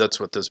up, that's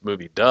what this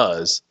movie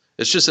does.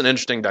 It's just an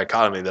interesting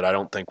dichotomy that I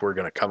don't think we're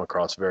going to come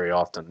across very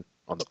often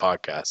on the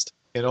podcast.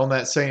 And on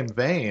that same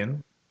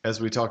vein, as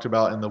we talked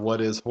about in the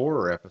What Is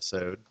Horror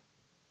episode,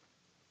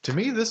 to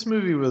me, this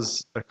movie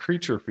was a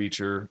creature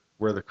feature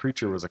where the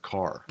creature was a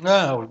car.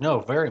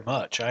 No, very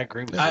much. I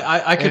agree with you.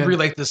 I could And-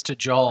 relate this to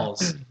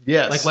Jaws.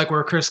 Yes. like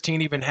where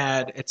Christine even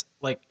had, it's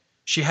like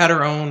she had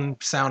her own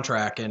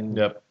soundtrack and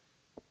Yep.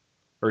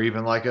 Or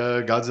even like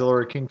a Godzilla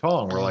or King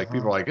Kong, where like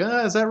people are like,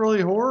 is that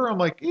really horror? I'm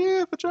like,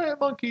 yeah, if a giant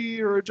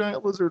monkey or a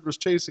giant lizard was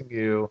chasing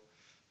you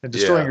and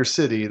destroying Yeah. your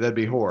city, that'd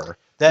be horror.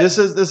 That- This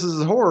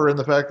is horror in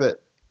the fact that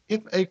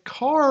if a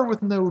car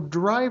with no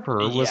driver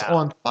was Yeah.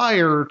 on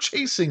fire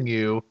chasing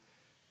you,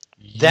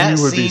 That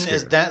you would be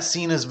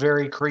scene is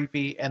very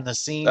creepy, and the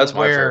scene That's my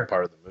where favorite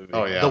part of the movie.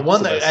 Oh, yeah. the one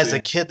It's the that best as a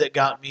scene. kid that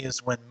got me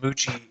is when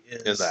Moochie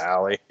is In the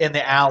alley. in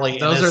the alley.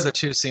 those and are is- the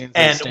two scenes that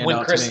and stand when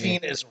out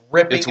Christine to me. is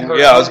ripping It's, her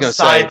I was going to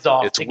say, sides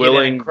off it's to get in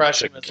willing and crush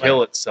to him, it's kill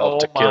like, itself oh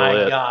to kill my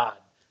it. god,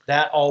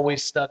 that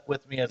always stuck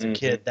with me as a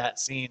kid. That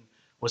scene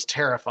was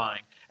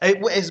terrifying.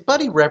 Is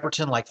Buddy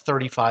Repperton like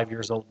 35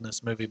 years old in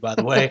this movie? By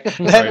the way,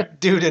 that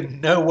dude in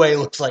no way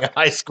looks like a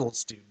high school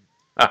student.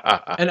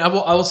 And I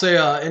will say,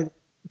 and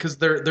because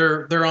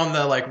they're on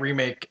the like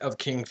remake of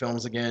King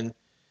films again.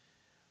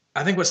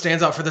 I think what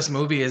stands out for this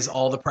movie is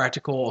all the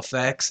practical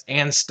effects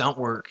and stunt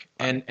work,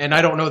 and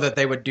I don't know that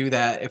they would do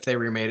that if they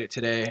remade it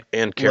today.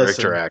 And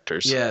character Listen.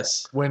 actors.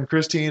 Yes, when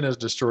Christine is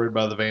destroyed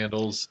by the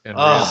Vandals and Oh.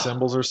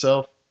 reassembles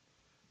herself,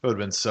 it would have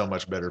been so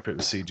much better if it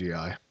was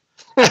CGI.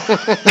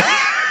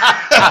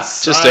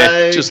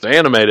 Just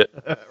animate it.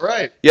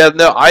 Right. Yeah,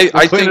 no, I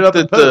clean think it up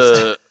in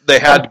that they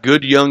had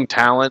good young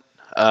talent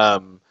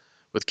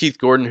with Keith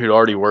Gordon, who'd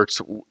already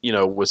worked,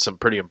 with some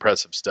pretty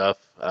impressive stuff,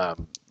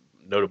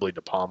 notably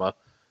De Palma.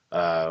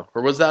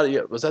 Or was that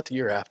the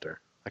year after?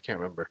 I can't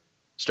remember.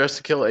 Stress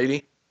to Kill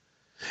 80?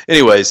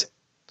 Anyways,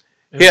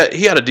 he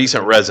had a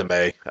decent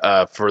resume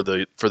for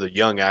the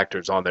young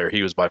actors on there.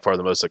 He was by far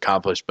the most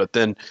accomplished. But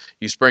then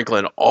you sprinkle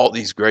in all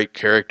these great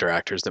character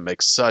actors that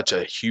make such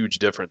a huge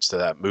difference to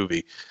that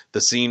movie.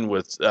 The scene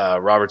with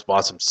Robert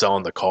Blossom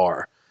selling the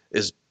car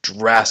is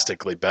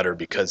drastically better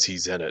because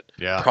he's in it.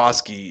 Yeah.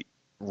 Prosky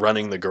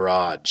running the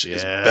garage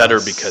is Yes. better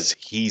because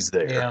he's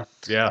there. Yeah.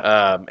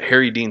 Yeah.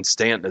 Harry Dean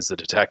Stanton as the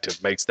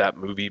detective makes that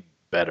movie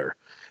better.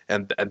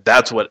 And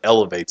that's what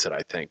elevates it,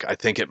 I think. I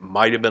think it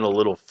might have been a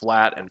little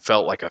flat and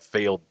felt like a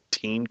failed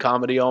teen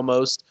comedy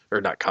almost. Or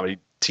not comedy,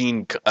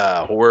 teen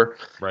horror.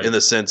 Right. In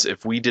the sense,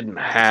 if we didn't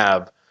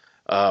have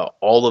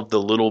all of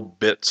the little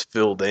bits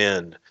filled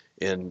in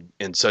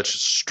such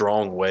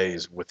strong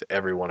ways with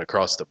everyone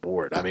across the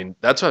board. I mean,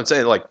 that's what I'm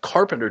saying. Like,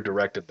 Carpenter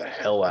directed the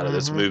hell out of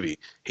this movie.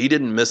 He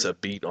didn't miss a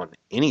beat on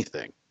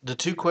anything. The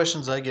two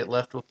questions I get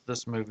left with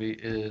this movie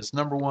is,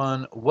 number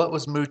one, what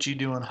was Moochie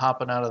doing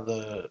hopping out of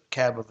the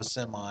cab of a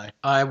semi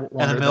I in the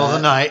wondered middle of the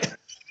that.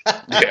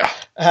 night?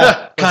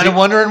 Yeah. Kind of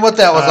wondering what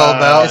that was all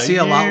about. Is he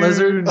a lot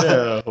lizard?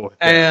 No.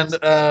 And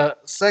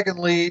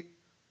secondly,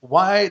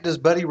 Why does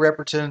Buddy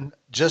Repperton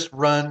just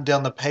run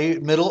down the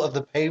middle of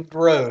the paved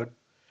road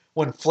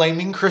when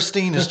Flaming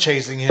Christine is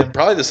chasing him?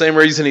 Probably the same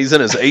reason he's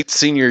in his 8th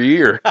senior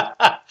year.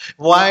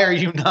 Why are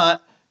you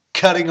not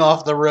cutting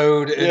off the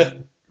road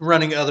and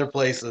running other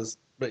places?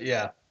 But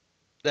yeah,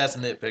 that's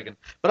nitpicking.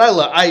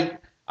 But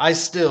I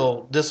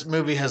still, this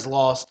movie has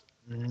lost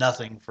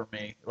nothing for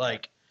me.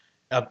 Like,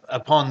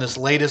 upon this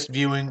latest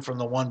viewing from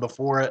the one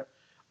before it,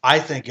 I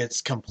think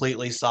it's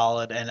completely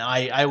solid, and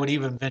I would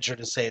even venture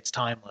to say it's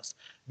timeless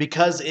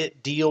because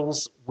it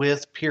deals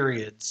with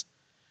periods.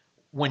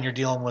 When you're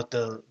dealing with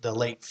the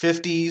late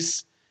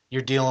 50s,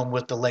 you're dealing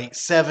with the late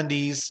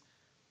 70s.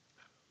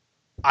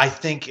 I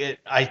think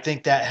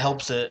that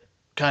helps it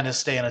kind of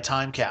stay in a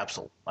time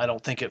capsule. I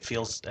don't think it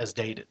feels as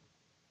dated.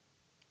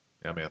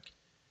 Yeah, man.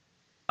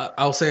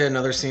 I'll say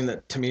another scene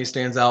that to me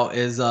stands out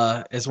is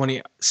when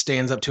he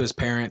stands up to his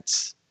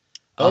parents.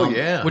 Oh,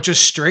 yeah. Which is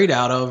straight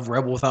out of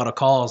Rebel Without a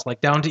Cause,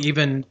 like down to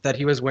even that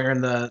he was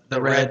wearing the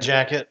red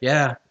jacket.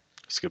 Yeah,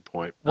 That's a good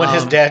point. When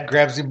his dad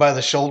grabs him by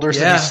the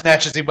shoulders and he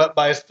snatches him up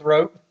by his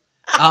throat.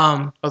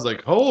 I was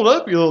like, "Hold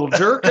up, you little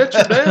jerk! That's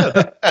your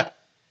dad."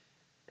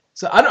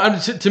 So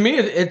to me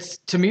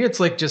it's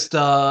like just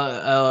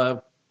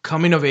a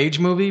coming of age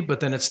movie,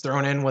 but then it's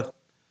thrown in with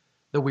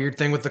the weird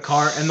thing with the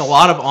car and a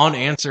lot of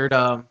unanswered.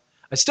 I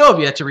still have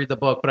yet to read the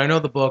book, but I know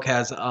the book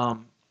has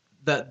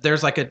that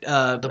there's like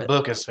the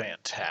book is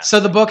fantastic.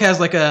 So the book has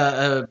like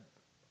the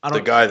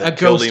guy that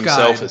killed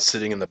himself is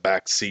sitting in the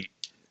back seat,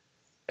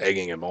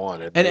 egging him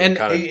on and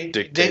kind of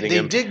dictating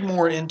him. They dig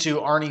more into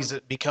Arnie's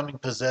becoming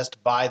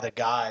possessed by the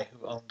guy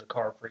who owned the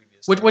car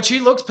previously. Which he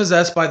looks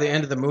possessed by the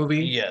end of the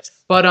movie. Yes.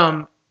 But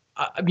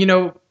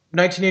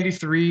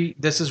 1983.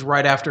 This is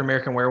right after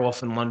American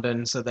Werewolf in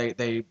London, so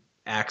they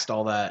axed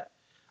all that.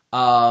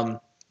 I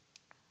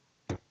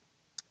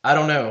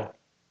don't know.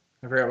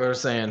 I forgot what I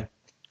was saying.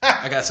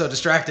 I got so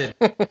distracted.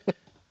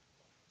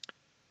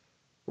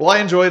 Well, I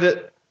enjoyed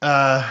it.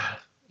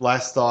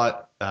 Last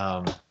thought,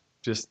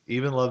 just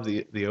even love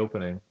the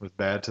opening with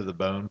Bad to the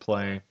Bone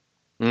playing,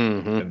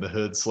 and the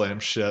hood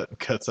slams shut and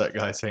cuts that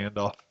guy's hand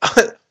off.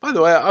 By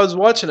the way, I was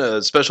watching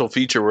a special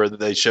feature where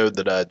they showed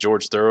that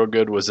George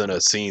Thorogood was in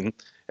a scene,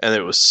 and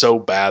it was so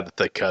bad that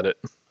they cut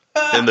it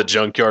in the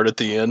junkyard at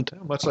the end.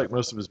 Much like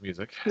most of his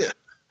music. Yeah.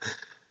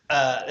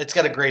 It's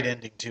got a great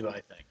ending too,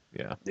 I think.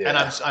 Yeah. And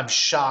I'm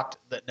shocked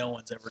that no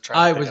one's ever tried.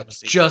 I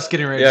was just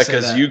getting ready to say that.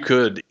 Yeah, because you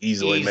could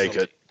easily make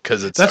it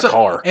because it's a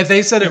car. If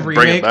they said a bring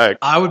it remake, back.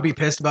 I would be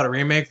pissed about a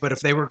remake. But if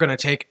they were going to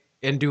take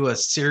and do a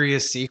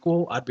serious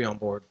sequel, I'd be on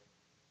board.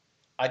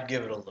 I'd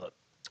give it a look.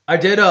 I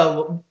did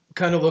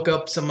kind of look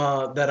up some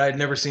that I'd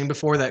never seen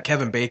before. That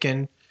Kevin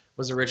Bacon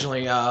was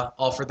originally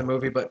offered the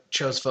movie, but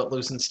chose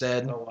Footloose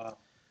instead. Oh wow!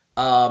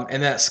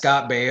 And that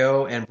Scott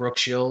Baio and Brooke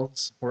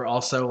Shields were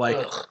also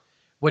like,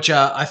 which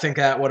I think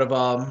that would have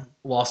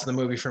lost the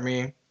movie for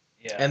me.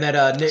 Yeah. And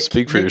that Nick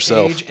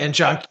yourself. Cage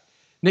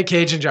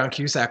and John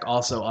Cusack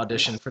also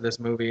auditioned for this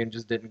movie and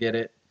just didn't get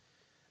it.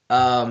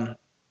 I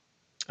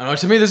don't know.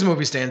 To me, this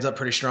movie stands up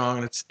pretty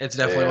strong. It's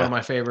definitely one of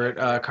my favorite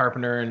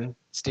Carpenter and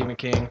Stephen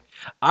King.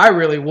 I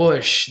really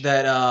wish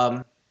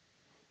that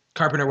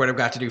Carpenter would have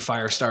got to do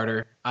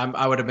Firestarter.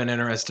 I would have been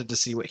interested to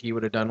see what he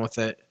would have done with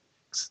it.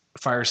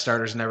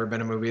 Firestarter's never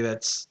been a movie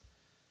that's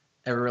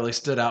ever really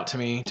stood out to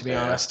me, to be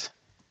honest.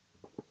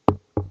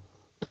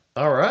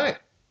 All right.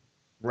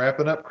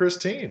 Wrapping up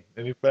Christine.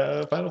 Any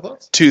final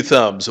thoughts? 2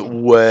 thumbs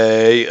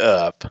way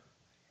up.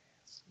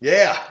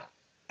 Yeah.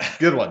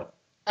 Good one.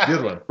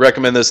 Good one.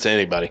 Recommend this to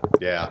anybody.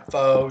 Yeah.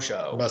 Faux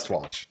show. Must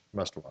watch.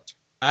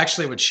 I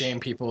actually would shame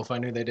people if I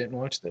knew they didn't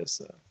watch this.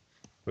 So.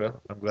 Well,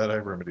 I'm glad I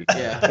remedied.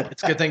 Yeah,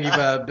 it's a good thing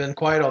you've been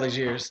quiet all these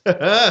years.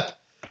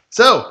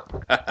 So,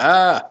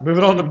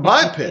 moving on to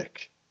my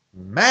pick,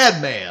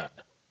 Madman,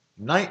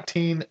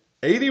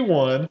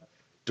 1981,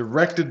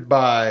 directed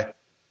by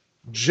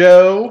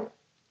Joe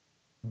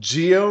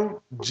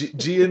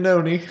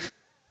Giannone.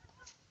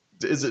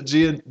 Is it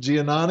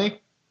Giannone?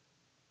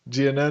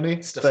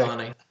 Giannone?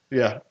 Stefani.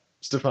 Yeah,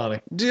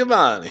 Stefani.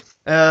 Giovanni.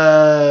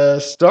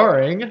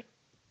 Starring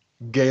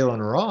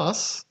Galen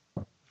Ross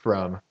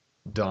from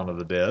Dawn of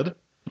the Dead,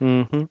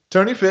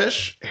 Tony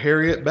Fish,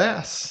 Harriet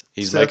Bass.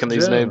 He's Seth making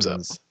these Jones, names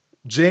up.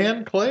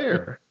 Jan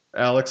Clare,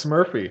 Alex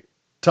Murphy,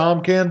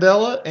 Tom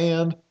Candela,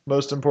 and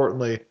most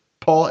importantly,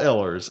 Paul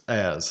Ehlers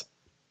as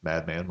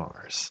Madman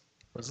Mars.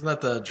 Wasn't that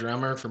the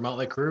drummer for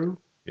Motley Crue?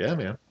 Yeah,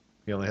 man.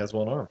 He only has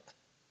one arm.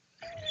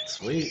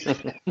 Sweet.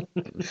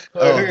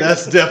 Oh,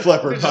 that's Def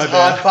Leppard. My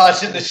bad.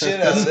 Hodgepodging the shit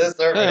out of this.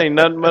 Ain't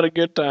nothing but a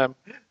good time.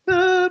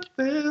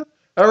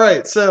 All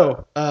right,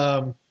 so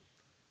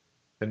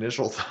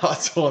initial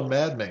thoughts on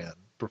Madman,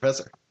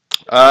 Professor.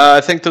 I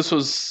think this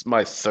was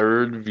my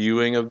 3rd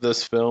viewing of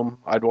this film.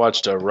 I'd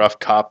watched a rough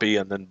copy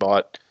and then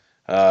bought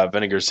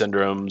Vinegar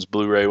Syndrome's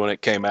Blu-ray when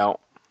it came out.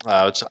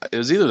 It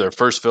was either their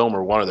first film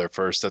or one of their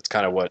first. That's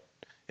kind of what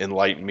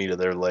enlightened me to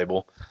their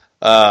label.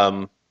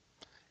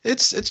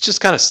 It's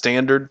just kind of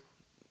standard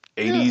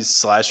 80s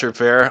slasher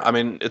fare. I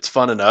mean, it's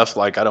fun enough.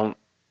 Like, I don't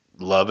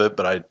love it,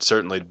 but I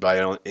certainly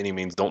by any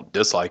means don't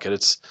dislike it.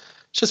 It's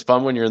It's just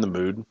fun when you're in the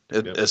mood,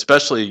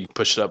 especially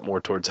push it up more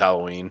towards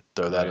Halloween.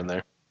 Throw that in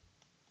there.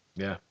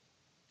 Yeah.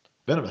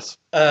 Venomous.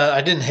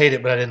 I didn't hate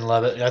it, but I didn't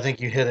love it. I think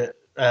you hit it.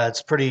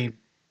 It's pretty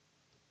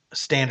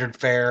standard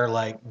fare,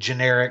 like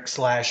generic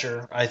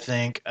slasher, I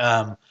think.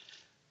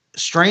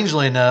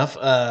 Strangely enough,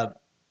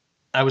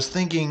 I was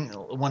thinking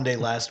one day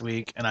last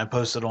week, and I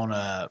posted on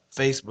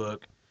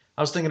Facebook,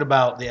 I was thinking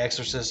about The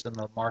Exorcist and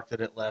the mark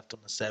that it left in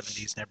the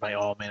 70s, and everybody,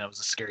 oh man, that was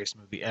the scariest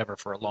movie ever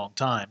for a long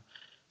time.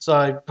 So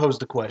I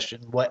posed a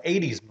question, what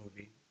 80s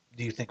movie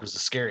do you think was the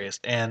scariest?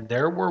 And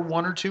there were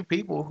one or two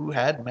people who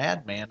had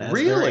Madman as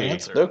their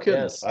answer. No kidding.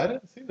 Yes. I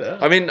didn't see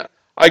that. I mean,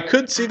 I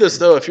could see this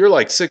though. If you're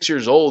like 6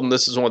 years old and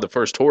this is one of the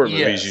first horror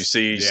movies you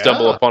see, you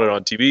stumble upon it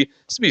on TV,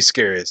 this would be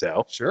scary as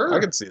hell. Sure. I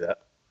can see that.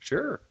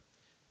 Sure.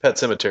 Pet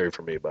Cemetery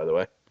for me, by the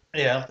way.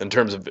 Yeah. In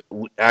terms of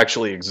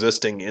actually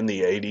existing in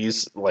the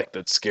 80s, like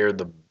that scared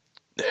the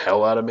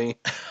hell out of me.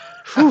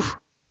 Whew.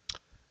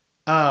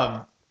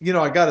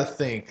 I got to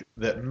think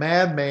that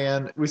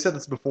Madman, we said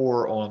this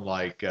before on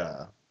like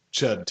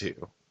Chud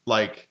 2.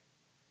 Like,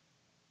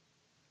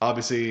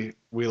 obviously,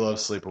 we love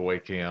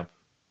Sleepaway Camp.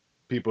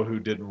 People who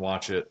didn't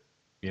watch it,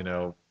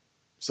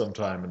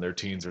 sometime in their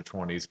teens or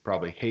 20s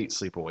probably hate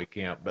Sleepaway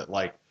Camp. But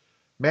like,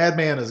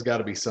 Madman has got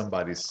to be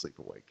somebody's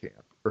Sleepaway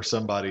Camp or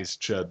somebody's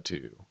Chud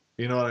 2.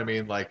 You know what I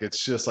mean? Like,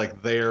 it's just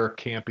like their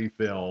campy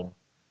film.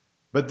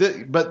 But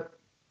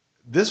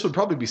this would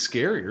probably be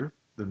scarier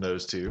than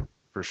those two,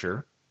 for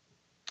sure.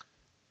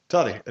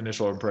 Toddy,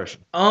 initial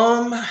impression.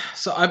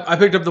 So I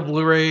picked up the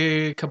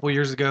Blu-ray a couple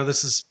years ago.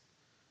 This is,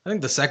 I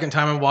think, the second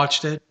time I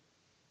watched it.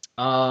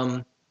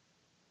 So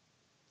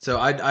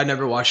I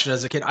never watched it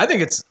as a kid. I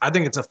think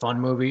it's a fun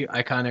movie.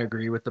 I kind of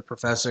agree with the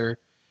professor.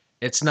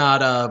 It's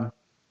not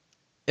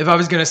if I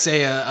was gonna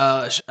say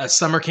a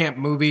summer camp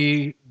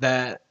movie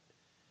that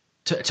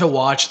to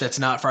watch that's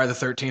not Friday the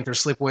 13th or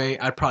Sleepaway,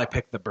 I'd probably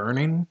pick The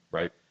Burning.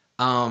 Right.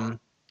 But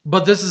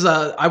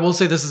I will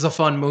say this is a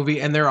fun movie,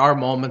 and there are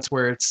moments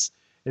where it's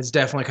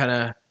definitely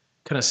kind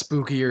of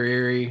spooky or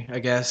eerie, I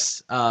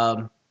guess.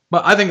 But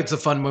I think it's a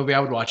fun movie. I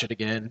would watch it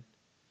again.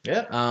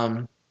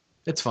 Yeah.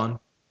 It's fun.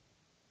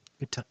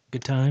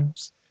 Good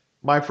times.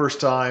 My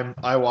first time,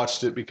 I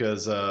watched it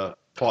because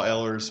Paul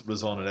Ehlers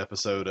was on an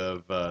episode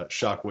of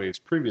Shockwave's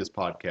previous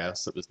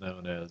podcast that was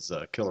known as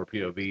Killer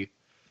POV.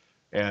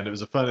 And it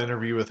was a fun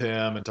interview with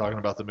him and talking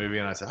about the movie.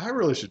 And I said, I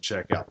really should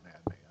check out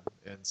Madman.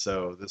 And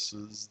so this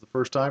is the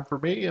first time for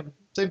me. And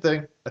same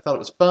thing. I thought it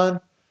was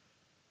fun.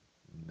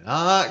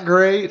 Not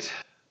great,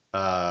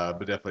 but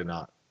definitely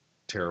not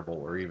terrible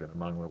or even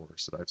among the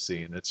worst that I've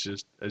seen. It's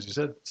just, as you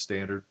said,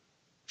 standard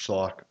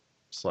schlock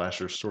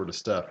slasher sort of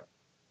stuff.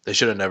 They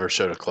should have never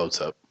showed a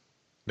close-up.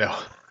 No.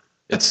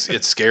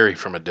 It's scary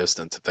from a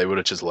distance. If they would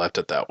have just left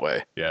it that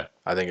way, Yeah.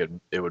 I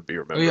think it would be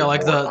remembered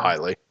like more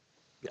highly.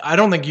 I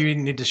don't think you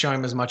need to show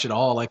him as much at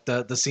all. Like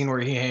the scene where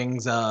he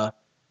hangs the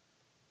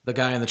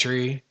guy in the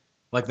tree,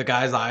 like the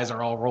guy's eyes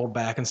are all rolled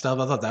back and stuff.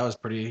 I thought that was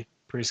pretty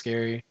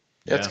scary.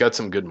 Yeah, it's got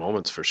some good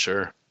moments for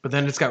sure. But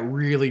then it's got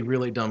really,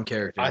 really dumb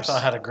characters. I thought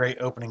it had a great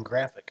opening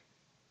graphic.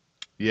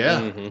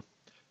 Yeah. Mm-hmm.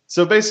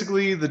 So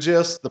basically,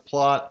 the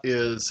plot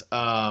is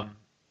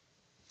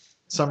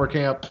summer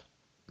camp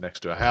next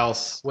to a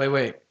house.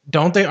 Wait.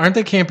 Aren't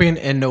they camping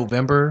in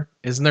November?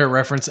 Isn't there a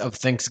reference of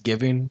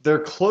Thanksgiving? They're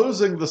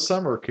closing the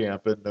summer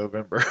camp in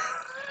November.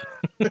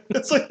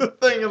 It's like the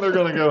thing, and they're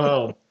going to go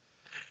home.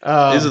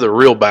 These are the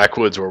real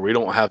backwoods where we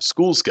don't have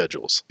school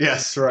schedules.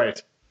 Yes,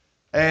 right.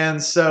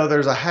 And so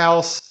there's a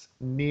house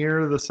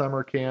near the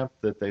summer camp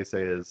that they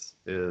say is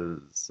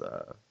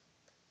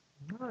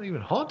not even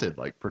haunted,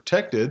 like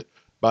protected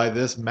by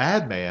this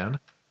Madman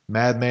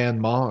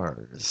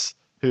Mars,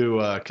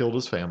 who killed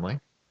his family.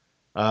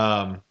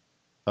 I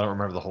don't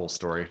remember the whole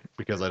story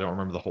because I don't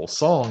remember the whole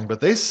song,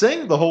 but they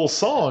sing the whole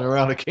song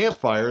around a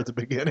campfire at the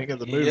beginning of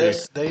the movie.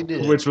 Yes, they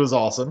did. Which was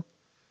awesome.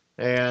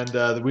 And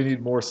we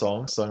need more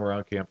songs sung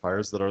around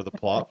campfires that are the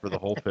plot for the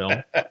whole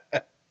film.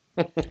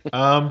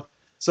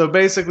 So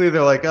basically,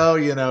 they're like, "Oh,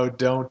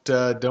 don't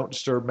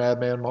disturb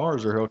Madman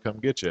Mars, or he'll come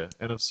get you."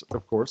 And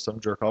of course, some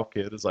jerk off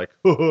kid is like,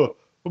 "I'm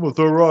gonna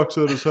throw rocks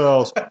at his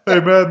house. Hey,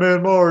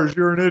 Madman Mars,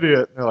 you're an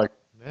idiot." And they're like,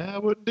 "Nah, I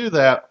wouldn't do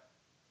that."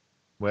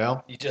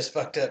 Well, You just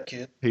fucked up,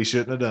 kid. he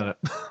shouldn't have done it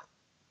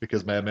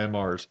because Madman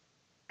Mars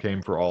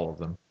came for all of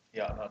them.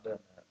 Yeah, I'm not done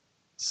that.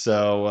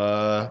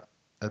 So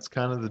that's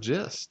kind of the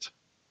gist.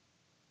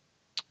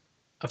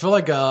 I feel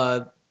like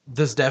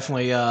this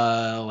definitely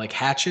like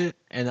Hatchet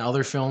and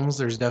other films.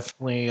 There's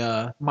definitely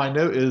My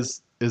note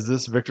is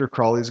this Victor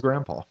Crowley's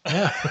grandpa?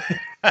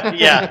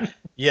 Yeah.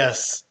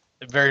 Yes.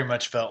 It very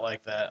much felt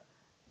like that.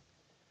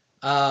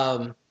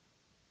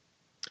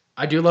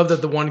 I do love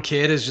that the one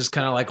kid is just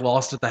kind of like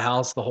lost at the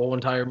house the whole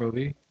entire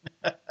movie.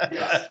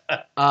 Yes.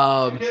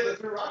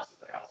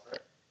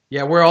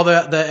 Yeah, where all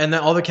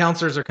all the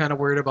counselors are kind of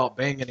worried about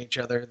banging each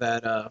other.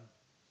 That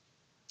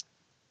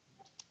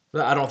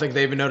I don't think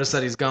they even noticed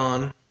that he's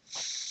gone.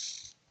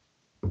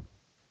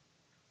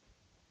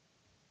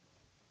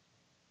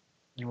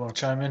 You want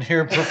to chime in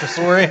here,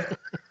 Professor?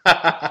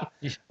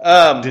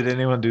 Did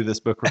anyone do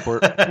this book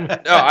report?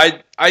 No,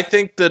 I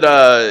think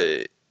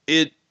that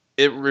it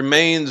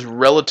remains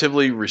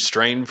relatively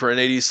restrained for an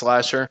 80s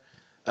slasher,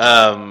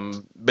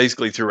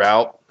 basically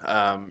throughout,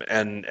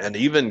 and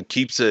even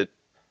keeps it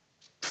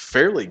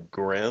fairly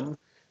grim.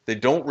 They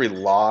don't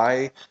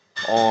rely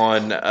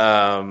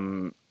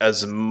on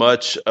as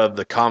much of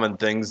the common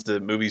things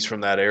that movies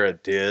from that era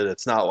did.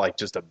 It's not like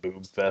just a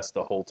boob fest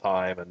the whole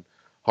time and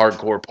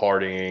hardcore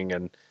partying,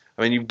 and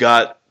I mean you've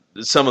got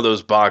some of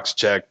those box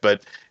checked,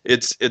 but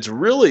it's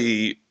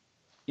really,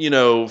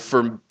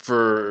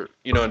 for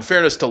in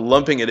fairness to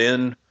lumping it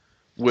in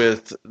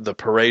with the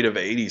parade of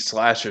 80s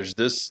slashers,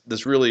 this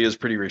really is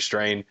pretty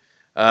restrained.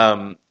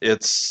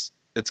 It's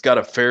got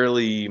a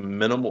fairly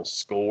minimal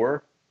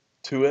score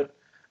to it.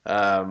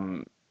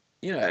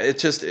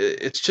 It's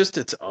just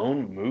its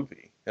own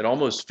movie. It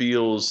almost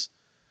feels,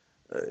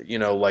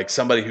 like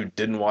somebody who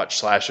didn't watch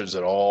slashers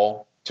at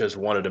all just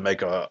wanted to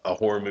make a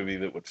horror movie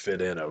that would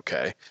fit in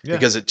okay. Yeah.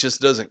 Because it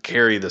just doesn't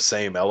carry the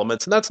same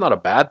elements. And that's not a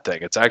bad thing.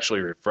 It's actually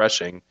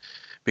refreshing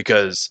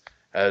because,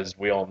 as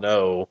we all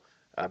know,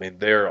 I mean,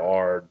 there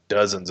are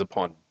dozens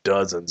upon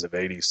dozens of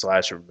 80s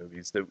slasher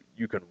movies that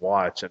you can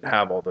watch and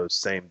have all those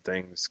same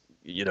things,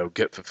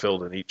 get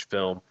fulfilled in each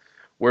film.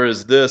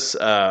 Whereas this,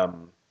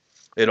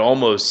 it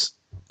almost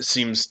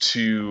seems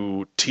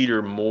to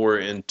teeter more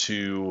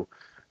into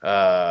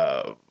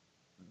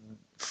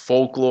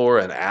folklore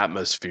and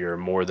atmosphere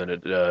more than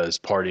it does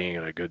partying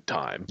and a good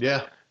time.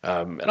 Yeah.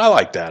 And I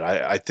like that.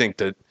 I think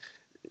that,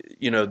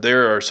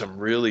 there are some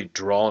really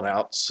drawn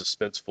out,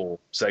 suspenseful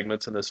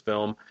segments in this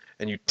film,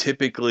 and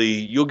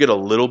you'll get a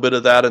little bit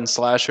of that in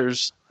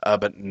slashers,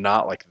 but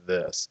not like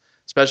this.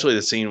 Especially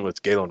the scene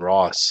with Galen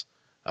Ross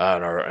in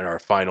our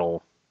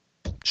final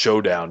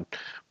showdown.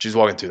 She's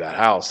walking through that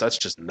house. That's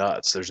just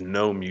nuts. There's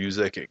no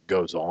music. It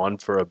goes on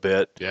for a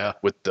bit. Yeah.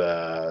 With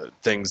the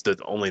things that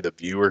only the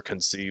viewer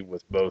can see,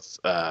 with both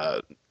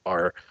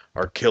our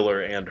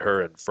killer and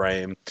her in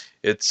frame.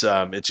 It's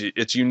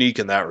unique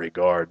in that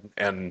regard.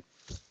 And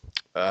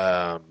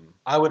I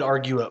would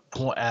argue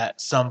at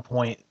some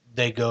point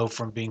they go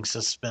from being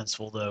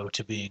suspenseful though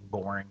to being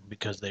boring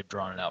because they've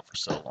drawn it out for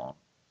so long.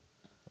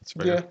 That's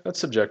fair. Yeah, that's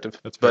subjective.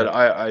 That's fair. But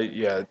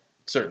I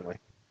certainly.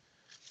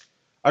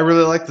 I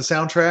really like the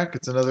soundtrack.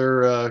 It's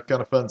another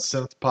kind of fun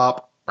synth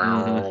pop sort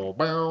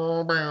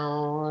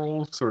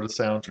of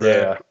soundtrack.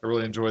 Yeah. I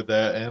really enjoyed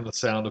that, and the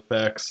sound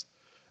effects.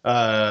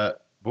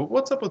 But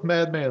what's up with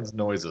Madman's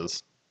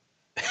noises?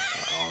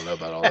 I don't know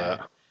about all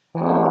that.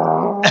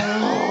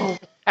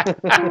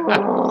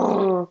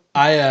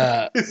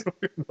 These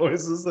weird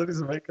noises that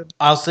he's making.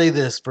 I'll say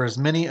this: for as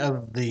many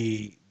of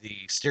the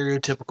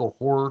stereotypical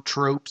horror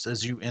tropes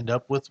as you end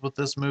up with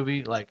this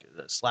movie, like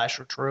the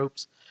slasher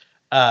tropes,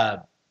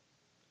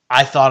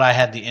 I thought I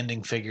had the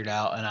ending figured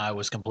out, and I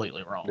was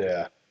completely wrong.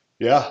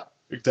 Yeah,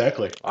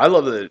 exactly. I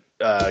love that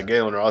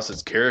Galen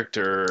Ross's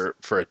character,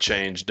 for a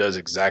change, does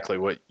exactly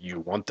what you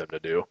want them to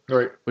do.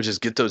 Right. Which is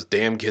get those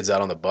damn kids out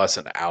on the bus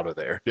and out of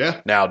there.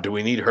 Yeah. Now, do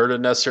we need her to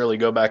necessarily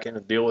go back in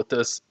and deal with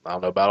this? I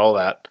don't know about all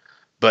that.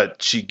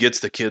 But she gets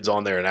the kids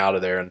on there and out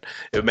of there, and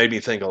it made me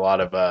think a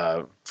lot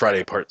of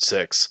Friday Part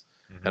 6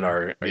 and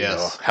our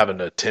having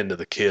to attend to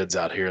the kids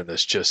out here, and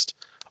this just...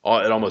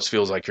 It almost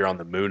feels like you're on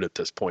the moon at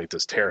this point,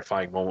 this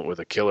terrifying moment with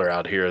a killer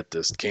out here at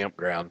this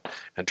campground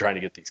and trying to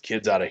get these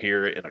kids out of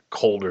here in a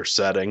colder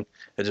setting.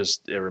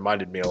 It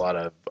reminded me a lot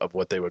of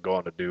what they would go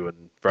on to do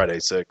in Friday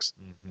 6.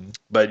 Mm-hmm.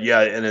 But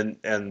yeah,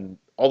 and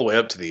all the way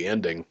up to the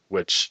ending,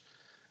 which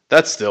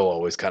that still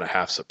always kind of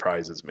half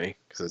surprises me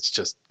because it's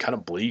just kind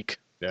of bleak.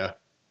 Yeah.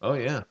 Oh,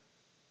 yeah.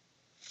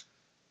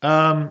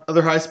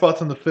 Other high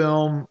spots in the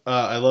film,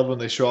 I love when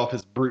they show off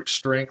his brute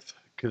strength,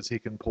 because he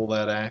can pull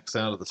that axe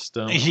out of the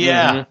stump.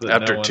 Yeah.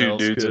 After two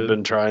dudes have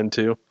been trying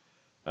to.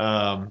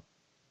 I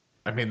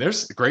mean,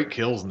 there's great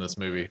kills in this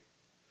movie.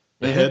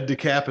 The head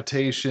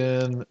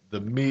decapitation,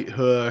 the meat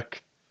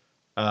hook.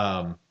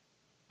 I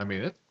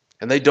mean,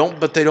 and they don't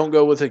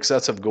go with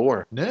excessive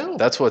gore. No.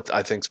 That's what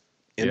I think's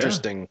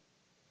interesting. Yeah.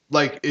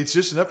 Like, it's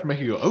just enough to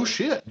make you go, oh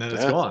shit, and then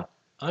it's gone.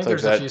 I think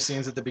there's a few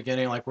scenes at the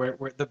beginning, like where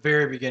at the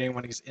very beginning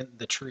when he's in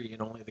the tree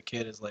and only the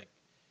kid is like,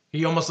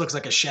 he almost looks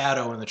like a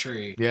shadow in the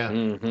tree. Yeah.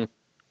 Mm-hmm.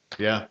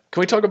 Yeah.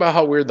 Can we talk about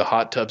how weird the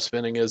hot tub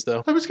spinning is,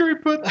 though? I was going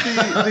to put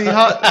the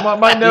hot...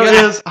 My note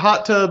is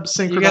hot tub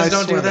synchronized. You guys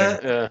don't swimming. do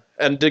that? Yeah.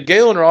 And did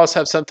Galen Ross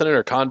have something in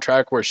her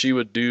contract where she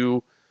would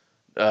do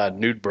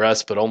nude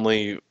breasts, but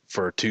only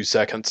for 2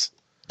 seconds?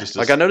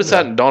 I noticed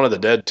that in Dawn of the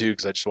Dead, too,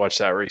 because I just watched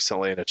that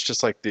recently, and it's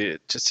just like, it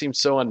just seems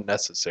so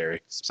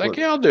unnecessary. It's like,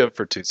 yeah, I'll do it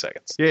for 2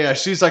 seconds. Yeah,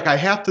 she's like, I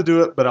have to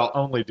do it, but I'll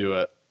only do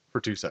it for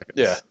 2 seconds.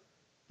 Yeah.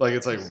 Like,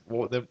 it's like,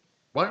 well, then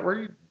why are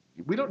you...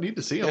 We don't need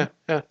to see them.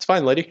 Yeah, it's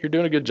fine, lady. You're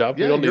doing a good job.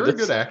 Yeah, we don't you're need a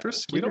good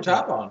actress. Keep your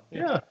top on.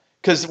 Yeah.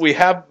 Because we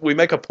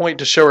make a point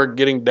to show her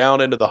getting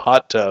down into the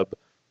hot tub,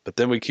 but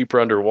then we keep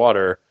her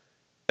underwater,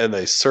 and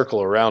they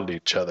circle around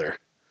each other.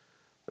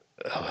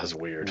 Oh, that's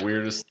weird.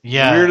 Weirdest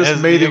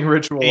mating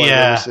ritual I've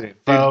ever seen.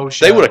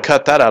 They would have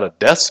cut that out of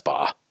Death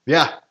Spa.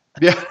 Yeah.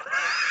 Yeah.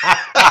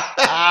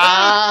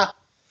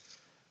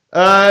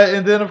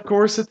 And then, of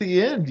course, at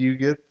the end, you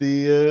get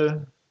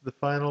the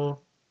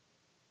final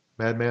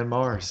Madman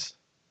Mars.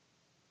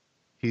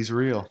 He's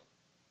real.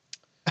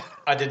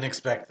 I didn't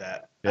expect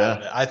that.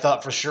 Yeah. I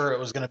thought for sure it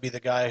was going to be the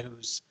guy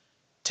who's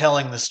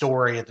telling the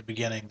story at the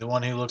beginning, the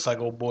one who looks like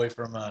old boy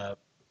from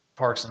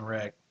Parks and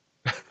Rec.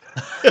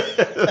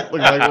 Look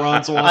like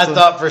Ron Swanson. I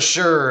thought for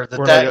sure that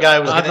We're that not- guy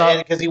was I going to thought- end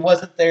because he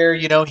wasn't there.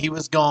 You know, he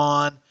was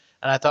gone,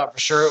 and I thought for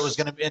sure it was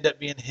going to end up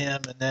being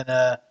him. And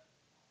then,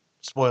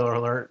 spoiler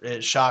alert,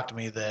 it shocked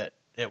me that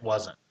it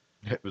wasn't.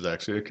 It was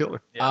actually a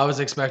killer. I was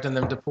expecting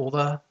them to pull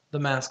the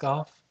mask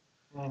off.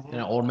 And an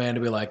old man to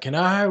be like, "And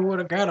I would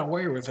have got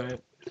away with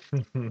it."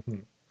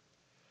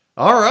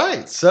 All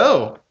right.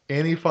 So,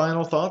 any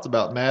final thoughts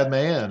about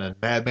Madman and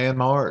Madman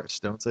Mars?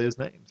 Don't say his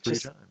name 3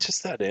 times.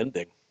 Just that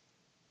ending.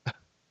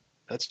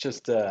 That's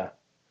just I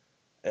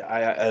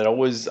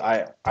always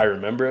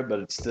remember it, but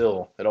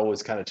it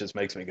always kind of just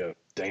makes me go,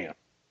 damn.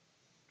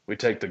 We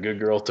take the good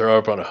girl, throw her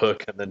up on a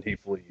hook, and then he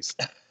flees.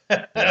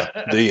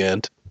 Yeah, the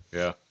end.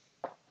 Yeah.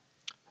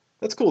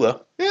 That's cool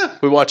though. Yeah.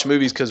 We watch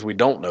movies because we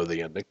don't know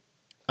the ending.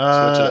 Switch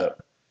it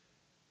up.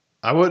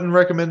 I wouldn't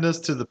recommend this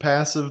to the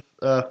passive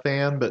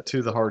fan, but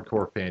to the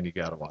hardcore fan, you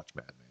got to watch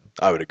Madman.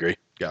 I would agree.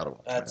 Got to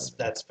watch.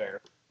 That's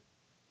fair.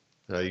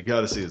 You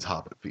got to see his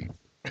hobbit feet.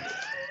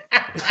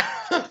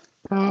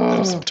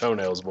 Them some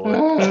toenails,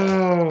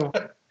 boy.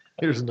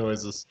 Here's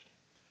noises.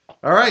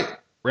 All right,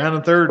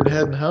 rounding third and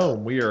heading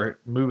home. We are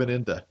moving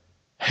into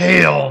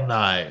Hail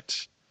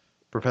Night.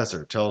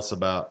 Professor, tell us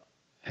about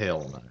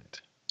Hail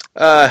Night.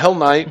 Hell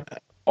Night,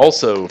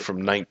 also from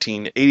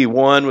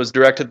 1981, was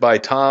directed by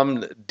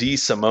Tom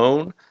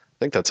DeSimone. I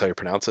think that's how you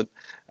pronounce it.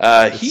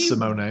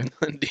 Simone.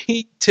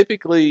 He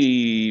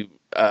typically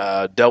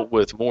dealt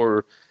with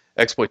more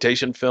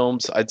exploitation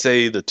films. I'd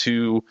say the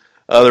two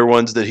other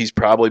ones that he's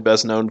probably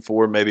best known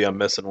for, maybe I'm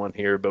missing one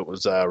here, but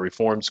was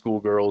Reformed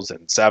Schoolgirls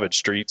and Savage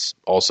Streets,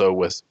 also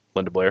with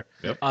Linda Blair.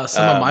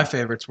 Some of my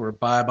favorites were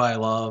Bye Bye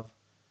Love,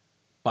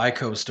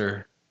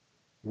 Bi-Coaster,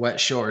 Wet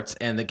Shorts,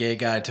 and The Gay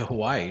Guide to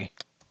Hawaii.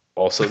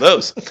 Also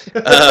those.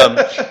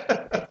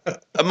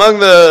 Among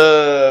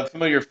the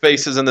familiar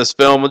faces in this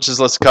film, which is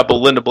just a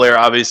couple, Linda Blair,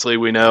 obviously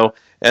we know,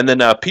 and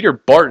then Peter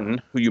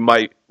Barton, who you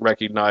might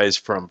recognize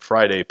from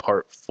Friday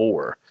Part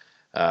 4,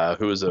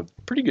 who was a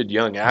pretty good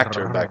young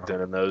actor back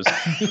then in those.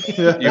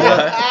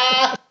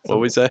 What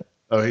we say?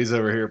 Oh, he's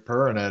over here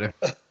purring at him.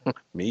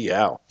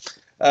 Meow.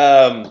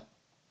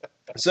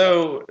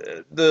 So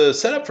the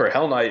setup for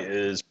Hell Night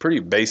is pretty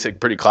basic,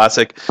 pretty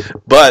classic,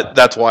 but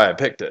that's why I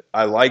picked it.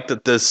 I like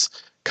that this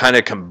kind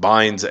of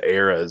combines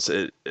eras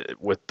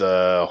with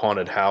the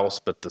haunted house,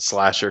 but the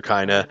slasher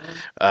kind of.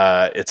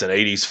 It's an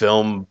 80s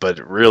film, but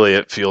really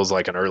it feels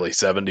like an early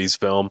 70s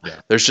film. Yeah.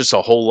 There's just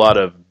a whole lot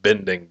of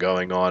bending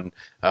going on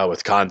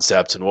with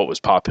concepts and what was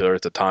popular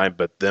at the time,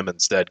 but them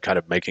instead kind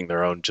of making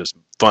their own just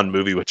fun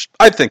movie, which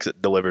I think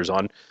it delivers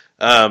on.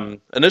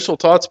 Initial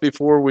thoughts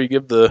before we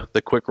give the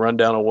quick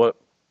rundown of what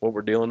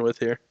we're dealing with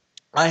here?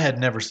 I had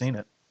never seen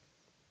it.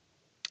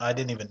 I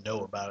didn't even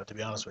know about it, to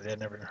be honest with you. I'd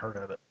never even heard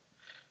of it.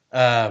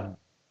 I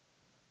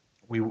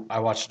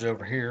watched it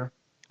over here.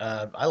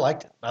 I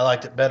liked it. I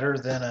liked it better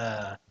than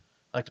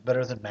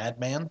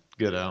Madman.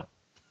 Get out.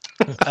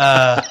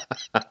 I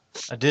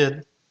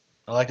did.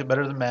 I liked it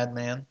better than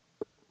Madman.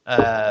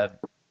 Yeah,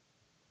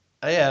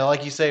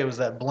 like you say, it was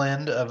that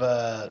blend of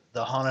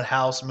the haunted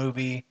house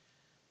movie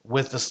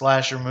with the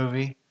slasher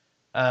movie.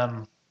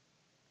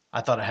 I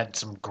thought it had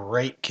some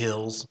great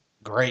kills.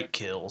 Great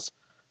kills.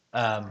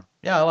 Yeah,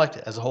 I liked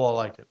it. As a whole, I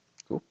liked it.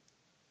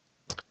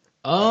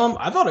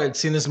 I thought I'd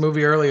seen this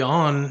movie early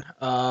on.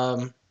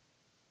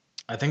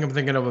 I think I'm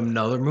thinking of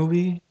another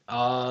movie,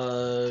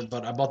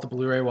 but I bought the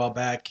Blu-ray a while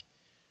back.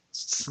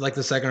 It's like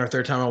the second or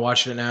third time I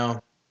watched it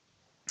now.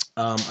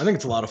 I think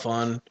it's a lot of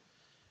fun.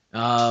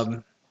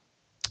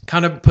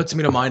 Kind of puts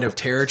me to mind of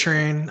Terror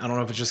Train. I don't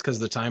know if it's just because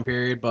of the time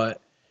period,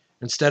 but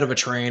instead of a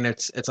train,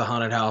 it's a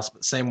haunted house.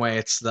 But same way,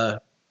 it's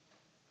the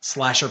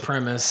slasher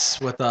premise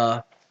with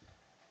a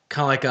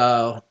kind of like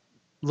a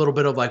little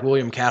bit of like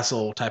William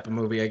Castle type of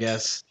movie, I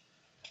guess.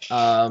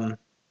 And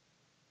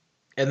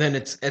then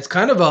it's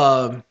kind of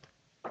a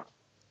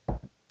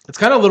it's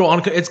got a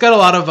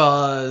lot of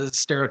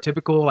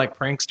stereotypical like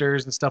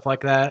pranksters and stuff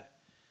like that.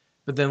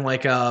 But then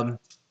like I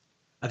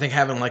think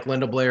having like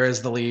Linda Blair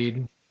as the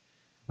lead,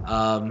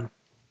 I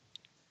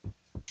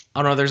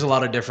don't know. There's a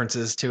lot of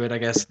differences to it, I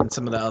guess, than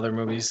some of the other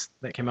movies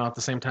that came out at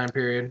the same time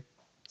period.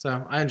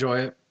 So I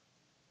enjoy it.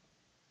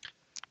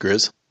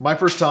 Grizz? My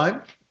first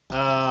time.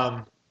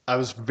 I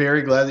was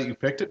very glad that you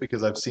picked it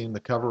because I've seen the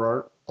cover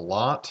art a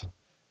lot,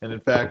 and in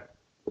fact,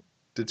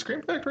 did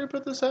Scream Factory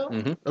put this out?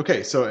 Mm-hmm.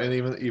 Okay, so and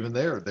even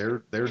their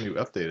new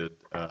updated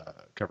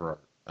cover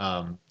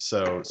art.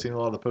 So seen a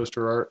lot of the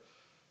poster art,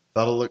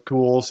 thought it looked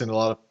cool. Seen a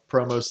lot of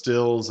promo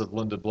stills of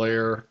Linda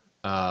Blair.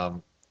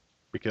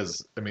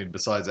 Because I mean,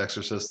 besides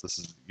Exorcist, this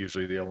is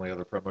usually the only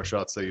other promo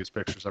shots they use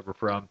pictures of her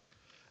from.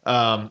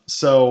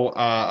 So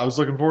I was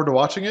looking forward to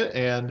watching it,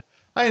 and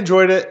I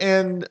enjoyed it.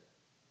 And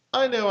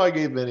I know I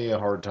gave Vinny a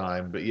hard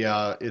time, but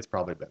yeah, it's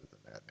probably better than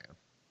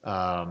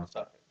Madman.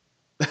 Probably.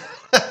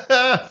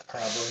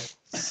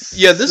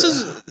 Yeah, this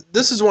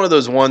is one of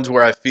those ones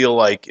where I feel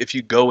like if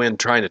you go in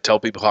trying to tell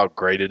people how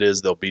great it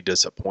is, they'll be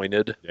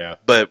disappointed. Yeah.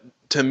 But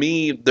to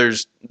me,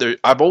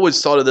 I've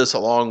always thought of this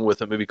along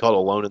with a movie called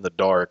Alone in the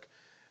Dark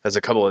as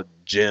a couple of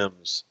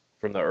gems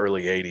from the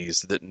early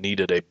 80s that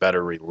needed a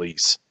better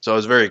release. So I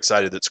was very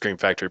excited that Scream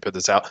Factory put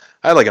this out.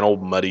 I had like an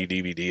old muddy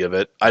DVD of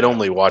it. I'd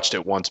only watched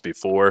it once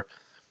before,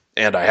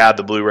 and I had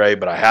the Blu-ray,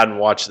 but I hadn't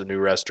watched the new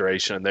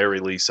restoration and their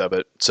release of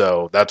it.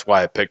 So that's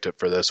why I picked it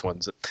for this one.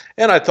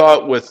 And I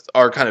thought with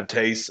our kind of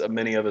taste,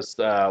 many of us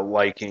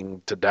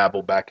liking to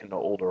dabble back into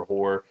older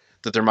horror,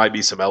 that there might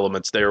be some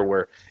elements there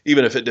where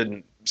even if it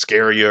didn't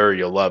scare you or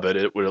you love it,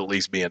 it would at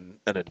least be an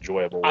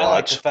enjoyable watch. I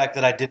like the fact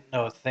that I didn't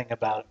know a thing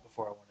about it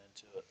before I went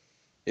into it.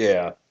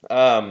 Yeah.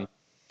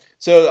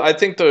 So I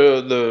think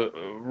the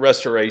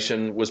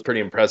restoration was pretty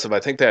impressive. I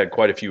think they had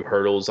quite a few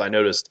hurdles. I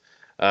noticed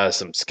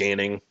some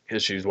scanning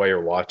issues while you're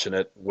watching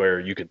it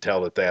where you could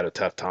tell that they had a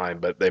tough time,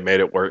 but they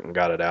made it work and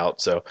got it out.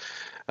 So,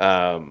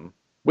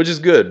 which is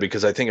good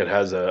because I think it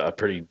has a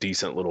pretty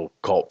decent little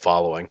cult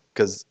following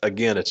because,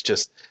 again, it's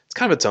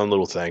kind of its own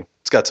little thing.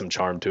 It's got some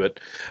charm to it.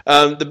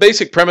 The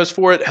basic premise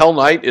for it, Hell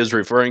Night, is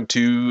referring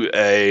to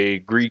a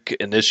Greek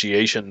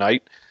initiation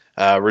night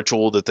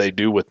ritual that they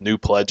do with new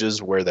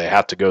pledges where they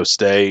have to go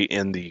stay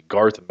in the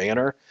Garth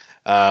Manor.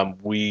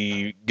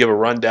 We give a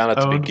rundown at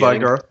the Owned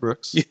beginning. by Garth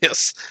Brooks.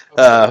 Yes.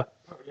 That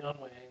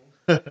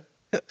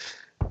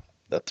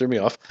threw me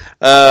off.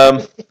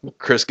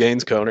 Chris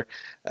Gaines, Coner.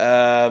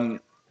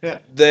 Yeah.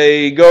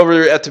 They go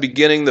over at the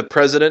beginning. The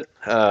president,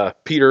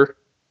 Peter,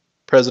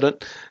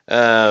 president,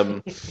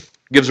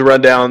 gives a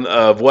rundown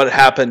of what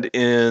happened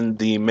in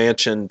the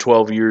mansion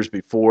 12 years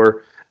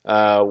before,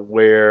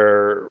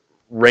 where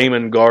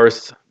Raymond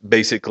Garth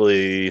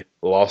basically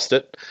lost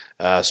it,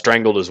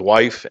 strangled his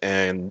wife,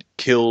 and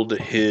killed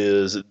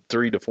his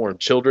 3 deformed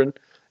children.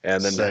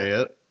 And then Say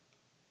it.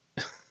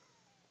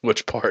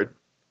 Which part?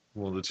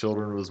 Well, the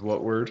children was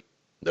what word?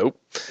 Nope.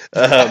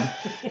 And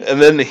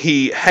then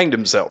he hanged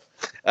himself.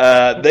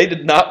 They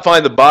did not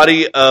find the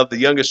body of the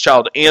youngest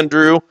child,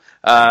 Andrew,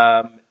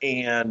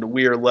 and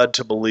we are led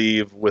to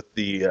believe with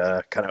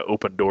the kind of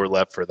open door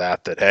left for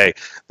that, hey,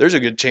 there's a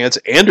good chance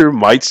Andrew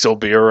might still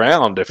be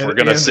around if we're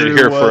going to sit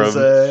here for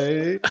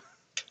him.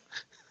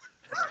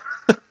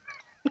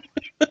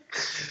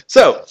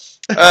 So,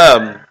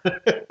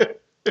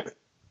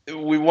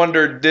 we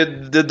wonder,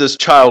 did this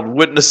child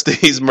witness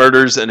these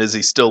murders, and is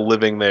he still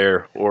living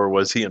there, or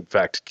was he in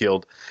fact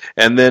killed?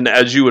 And then,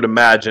 as you would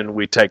imagine,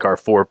 we take our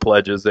 4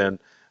 pledges in,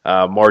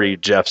 Marty,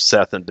 Jeff,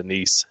 Seth, and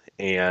Denise,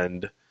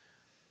 and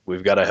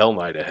we've got a Hell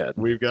Night ahead.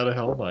 We've got a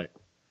Hell Night.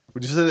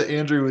 Would you say that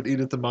Andrew would eat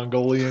at the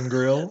Mongolian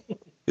grill?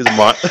 He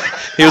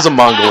was a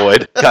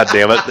Mongoloid. God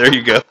damn it. There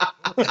you go.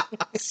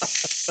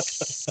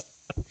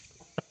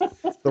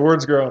 The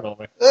word's growing on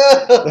me.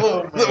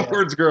 The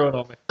word's growing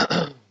on me.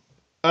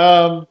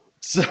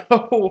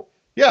 So,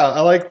 yeah,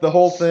 I like the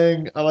whole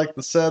thing. I like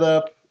the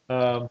setup.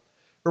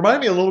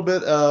 Reminded me a little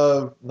bit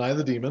of Night of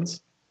the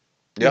Demons.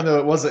 Yep. Even though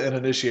it wasn't an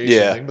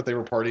initiation thing, but they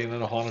were partying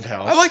in a haunted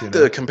house. I like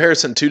the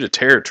comparison, too, to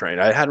Terror Train.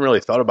 I hadn't really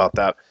thought about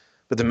that.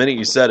 But the minute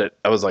you said it,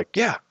 I was like,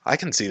 yeah, I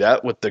can see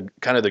that with the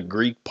kind of the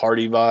Greek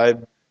party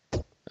vibe.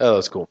 Oh,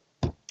 that's cool.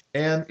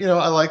 And,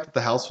 I like that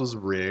the house was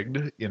rigged.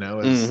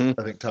 I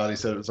think Toddy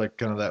said it was like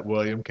kind of that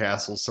William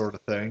Castle sort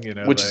of thing.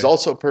 Which is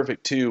also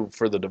perfect, too,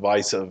 for the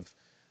device of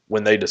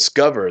when they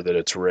discover that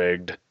it's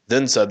rigged,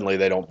 then suddenly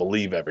they don't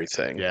believe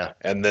everything. Yeah.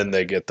 And then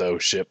they get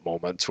those ship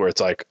moments where it's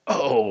like,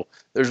 oh,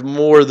 there's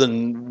more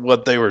than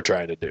what they were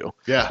trying to do.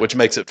 Yeah. Which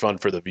makes it fun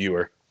for the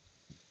viewer.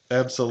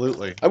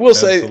 Absolutely. I will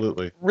say,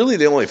 really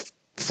the only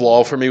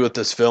flaw for me with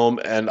this film,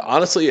 and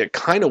honestly, it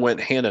kind of went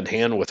hand in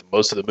hand with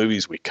most of the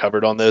movies we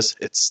covered on this.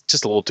 It's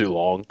just a little too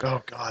long.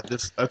 Oh, God.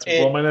 That's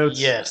one of my notes.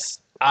 Yes.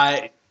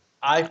 I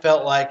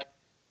felt like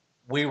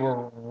we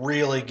were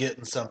really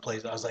getting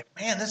someplace. I was like,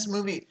 man, this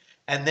movie...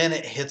 And then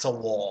it hits a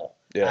wall.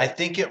 Yeah. I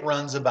think it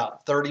runs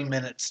about 30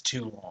 minutes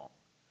too long.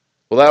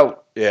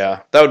 Well,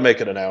 that would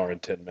make it an hour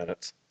and 10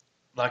 minutes.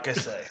 Like I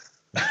say.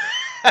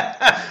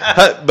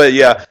 But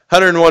yeah,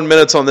 101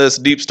 minutes on this,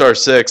 Deep Star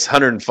 6,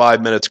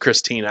 105 minutes,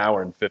 Christine,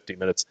 hour and 50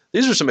 minutes.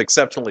 These are some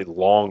exceptionally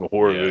long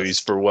horror movies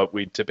for what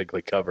we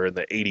typically cover in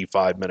the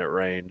 85-minute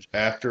range.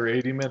 After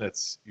 80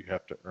 minutes, you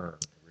have to earn.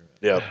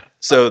 Yeah.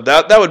 So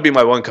that would be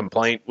my one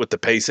complaint with the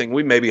pacing.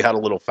 We maybe had a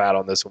little fat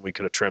on this one we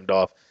could have trimmed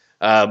off.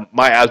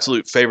 My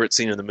absolute favorite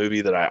scene in the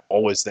movie that I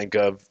always think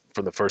of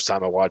from the first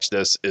time I watched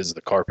this is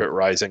the carpet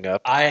rising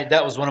up.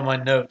 That was one of my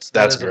notes.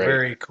 That's great. A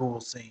very cool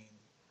scene.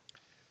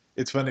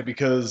 It's funny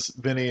because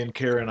Vinny and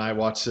Kara and I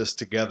watched this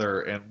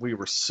together, and we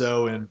were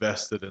so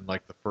invested in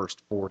like the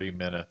first 40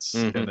 minutes,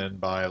 and then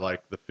by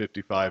like the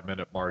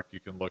 55-minute mark, you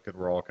can look and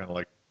we're all kind of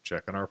like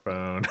checking our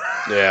phone.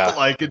 Yeah,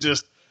 like it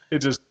just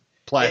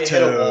plateaued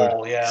hit a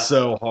wall,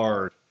 so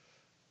hard.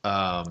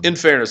 In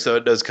fairness, though,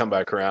 it does come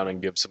back around and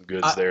give some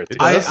goods there.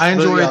 I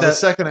enjoy that. The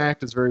second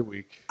act is very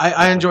weak.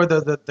 I enjoy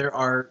that there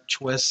are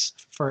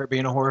twists for it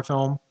being a horror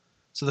film.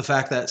 So the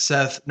fact that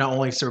Seth not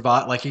only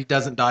survived, like he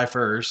doesn't die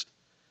first,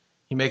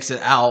 he makes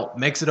it out,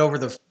 makes it over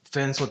the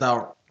fence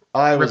without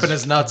I was ripping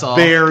his nuts off.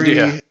 very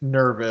Yeah.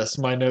 nervous.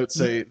 My notes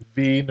say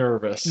 "V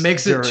nervous."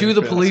 Makes it to during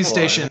the fence police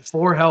flying. station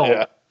for help.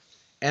 Yeah.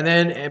 And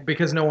then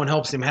because no one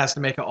helps him, has to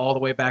make it all the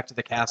way back to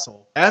the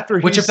castle. After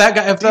he Which if that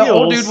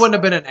old dude steals- wouldn't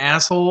have been an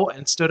asshole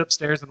and stood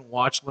upstairs and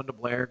watched Linda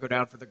Blair go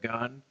down for the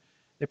gun,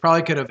 they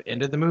probably could have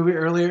ended the movie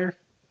earlier.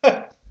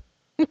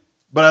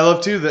 But I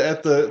love too that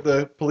at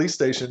the police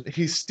station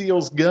he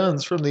steals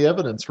guns from the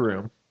evidence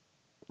room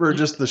for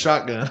just the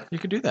shotgun. You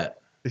could do that.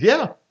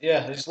 Yeah,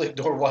 Yeah, they just leave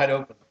the door wide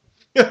open.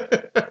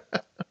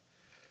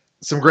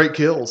 some great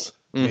kills.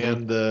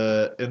 Mhm.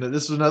 And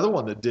this was another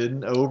one that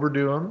didn't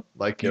overdo them.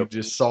 Like you Yep.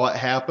 just saw it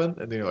happen,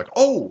 and then you're like,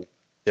 "Oh,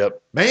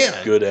 Yep. man,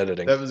 Good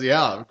editing. That was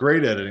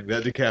great editing.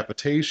 That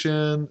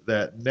decapitation,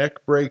 that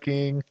neck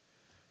breaking.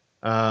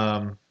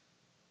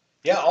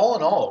 Yeah, all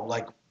in all,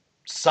 like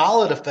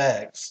solid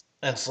effects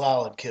and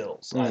solid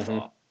kills. I Mhm.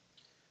 thought.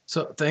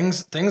 So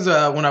things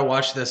when I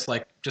watched this,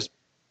 like just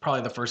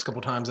probably the first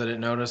couple times I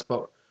didn't notice,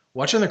 but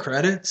watching the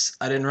credits,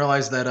 I didn't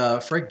realize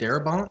that Frank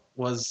Darabont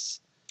was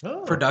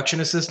Oh,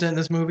 production assistant in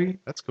this movie.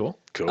 that's cool.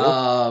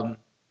 Cool.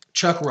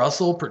 Chuck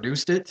Russell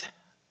produced it.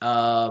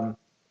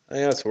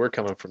 Yeah, so we're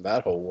coming from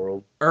that whole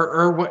world.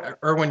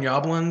 Erwin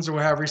Yablans, or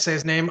however you say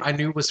his name, I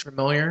knew was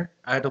familiar.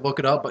 I had to look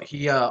it up, but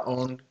he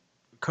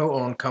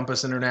co-owned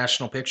Compass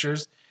International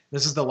Pictures.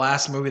 This is the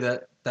last movie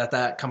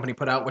that company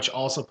put out, which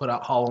also put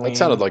out Halloween. That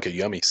sounded like a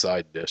yummy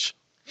side dish.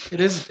 It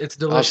is. It's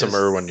I'll have delicious. some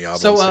Irwin Yablans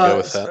to go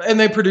with that. And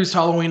they produced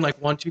Halloween like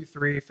 1, 2,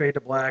 3, Fade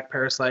to Black,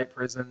 Parasite,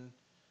 Prison.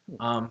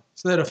 So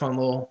they had a fun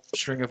little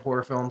string of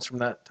horror films from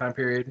that time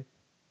period.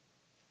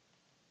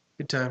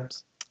 Good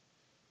times.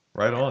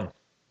 Right on.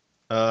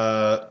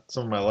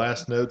 Some of my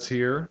last notes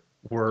here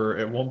were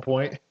at one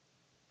point,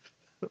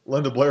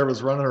 Linda Blair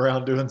was running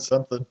around doing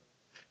something,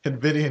 and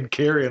Vinny and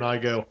Carrie and I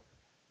go,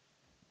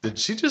 "Did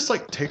she just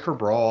like take her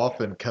bra off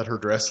and cut her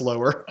dress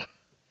lower?"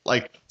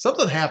 Like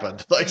something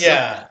happened. Like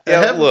Yeah. it Yeah,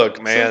 happened-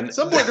 look, man.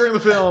 Some point during the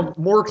film,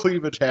 more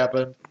cleavage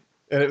happened,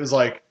 and it was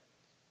like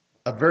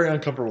I'm very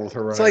uncomfortable with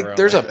her running It's like around.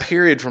 there's a like that.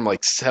 period from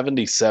like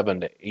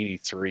 77 to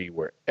 83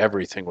 where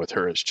everything with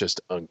her is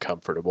just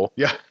uncomfortable.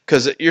 Yeah.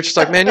 Because you're just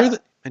like, man,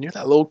 you're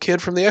that little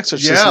kid from The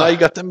Exorcist. Yeah. Now you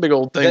got them big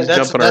old things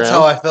That's jumping around.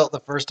 how I felt the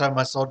first time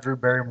I saw Drew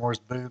Barrymore's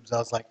boobs. I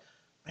was like,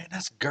 man,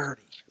 that's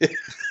Gertie.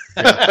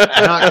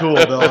 Not cool,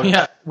 dog.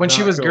 Yeah, when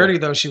she Not was cool. Gertie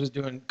though, she was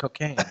doing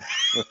cocaine.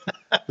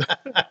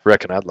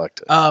 Reckon I'd like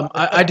to.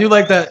 I do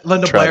like that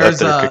Linda Try that Blair's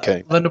there,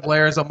 cocaine. Linda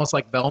Blair is almost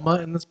like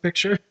Velma in this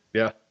picture.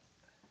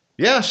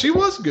 Yeah, she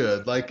was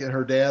good. Like, and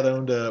her dad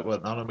owned a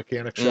auto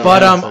mechanic shop.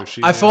 But so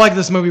she I feel knew. like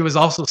this movie was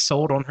also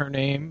sold on her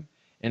name,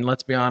 and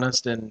let's be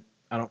honest, and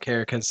I don't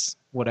care because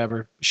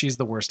whatever, she's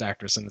the worst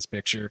actress in this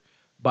picture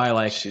by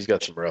like She's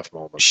got some rough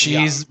moments.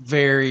 she's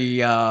very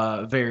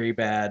very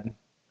bad.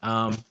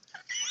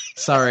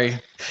 Sorry,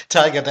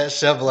 Ty got that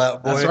shovel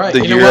out, boy. that's right.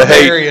 The You know year what? of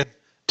hate. Period.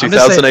 I'm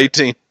just saying-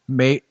 2018.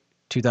 Mate,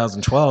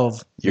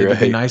 2012. You're You'd a be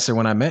hate. nicer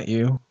when I met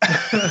you.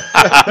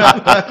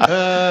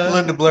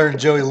 Linda Blair and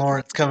Joey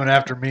Lawrence coming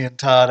after me and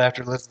Todd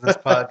after listening to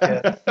this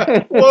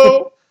podcast.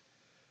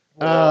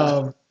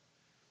 Whoa.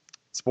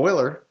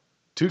 Spoiler: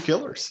 2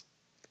 killers.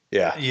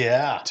 Yeah.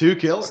 Yeah. 2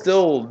 killers.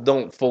 Still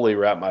don't fully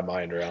wrap my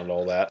mind around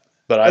all that.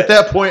 But At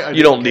that point, I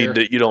you don't didn't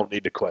care. need to. You don't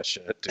need to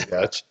question it too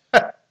much.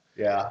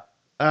 Yeah.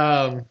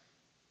 And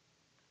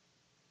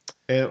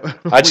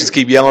I just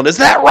keep yelling, "Is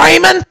that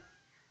Raymond?"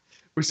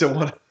 we said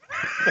one.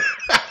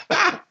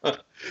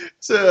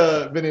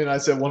 So Vinny and I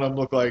said one of them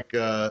looked like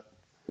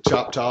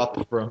Chop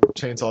Top from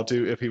Chainsaw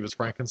 2 if he was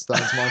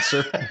Frankenstein's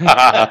monster.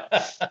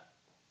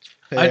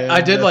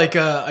 I did like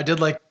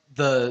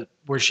the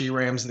where she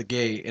rams the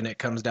gate and it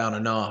comes down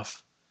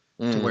enough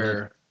to Mhm.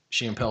 where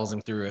she impels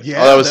him through it.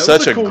 Yeah, Oh, that was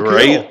such a cool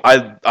great.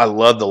 kill. I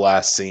love the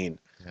last scene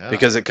Yeah.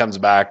 because it comes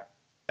back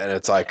and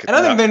it's like, And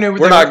I think they knew we're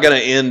they not were- going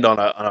to end on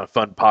a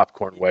fun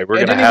popcorn way. We're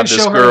It going to didn't have even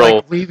this show girl. her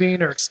like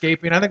leaving or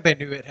escaping. I think they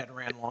knew it had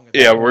ran long. at that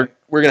Yeah, point.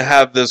 we're gonna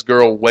have this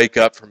girl wake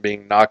up from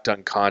being knocked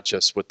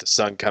unconscious with the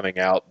sun coming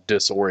out,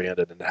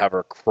 disoriented, and have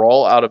her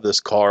crawl out of this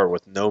car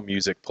with no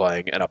music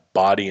playing and a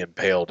body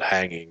impaled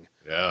hanging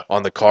Yeah.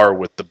 on the car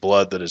with the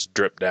blood that has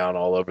dripped down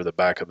all over the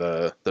back of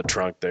the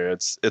trunk there.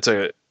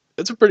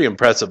 It's a pretty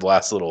impressive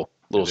last little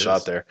It shot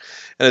is. there.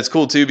 And it's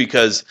cool too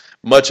because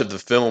much of the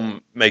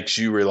film makes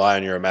you rely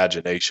on your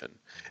imagination.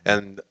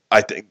 And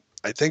I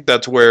think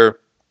that's where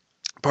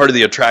part of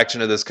the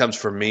attraction of this comes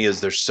for me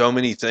is there's so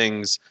many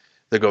things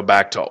that go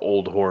back to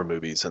old horror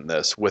movies in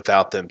this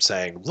without them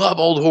saying, love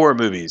old horror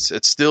movies.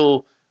 It's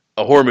still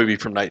a horror movie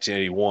from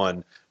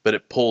 1981, but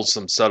it pulls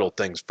some subtle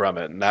things from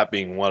it. And that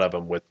being one of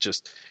them with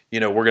just, we're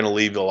going to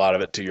leave a lot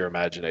of it to your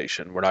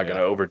imagination. We're not going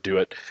to overdo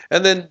it.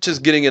 And then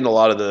just getting into a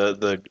lot of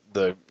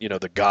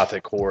the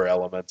gothic horror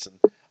elements. And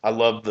I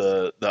love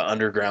the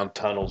underground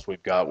tunnels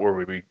we've got where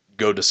we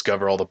go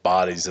discover all the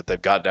bodies that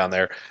they've got down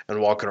there and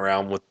walking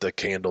around with the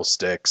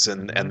candlesticks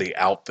and the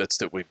outfits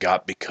that we've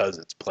got because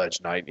it's pledge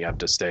night and you have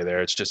to stay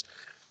there. It's just,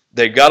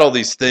 they got all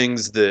these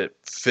things that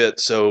fit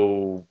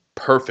so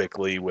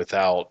perfectly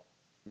without,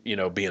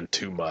 being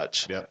too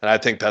much. Yep. And I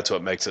think that's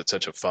what makes it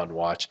such a fun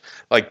watch.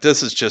 Like,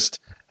 this is just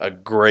a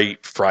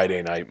great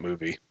Friday night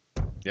movie.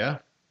 Yeah,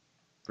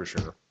 for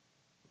sure.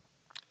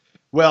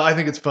 Well, I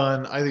think it's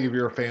fun. I think if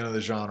you're a fan of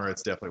the genre,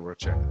 it's definitely worth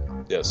checking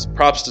out. Yes.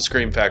 Props to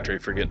Scream Factory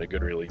for getting a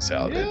good release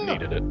out. Yeah. They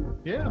needed it.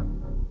 Yeah.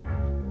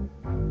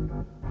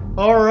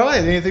 All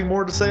right. Anything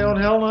more to say on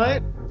Hell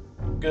Night?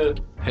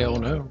 Good. Hell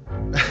no.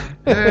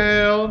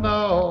 Hell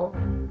no.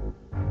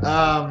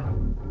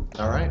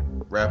 All right.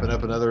 Wrapping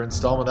up another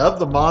installment of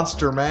the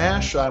Monster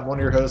Mash. I'm one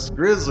of your hosts,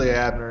 Grizzly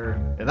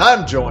Abner, and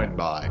I'm joined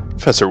by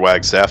Professor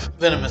Wagstaff.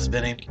 Venomous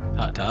Vinny.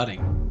 Hot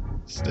toddy.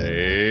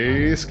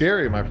 Stay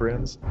scary, my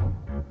friends.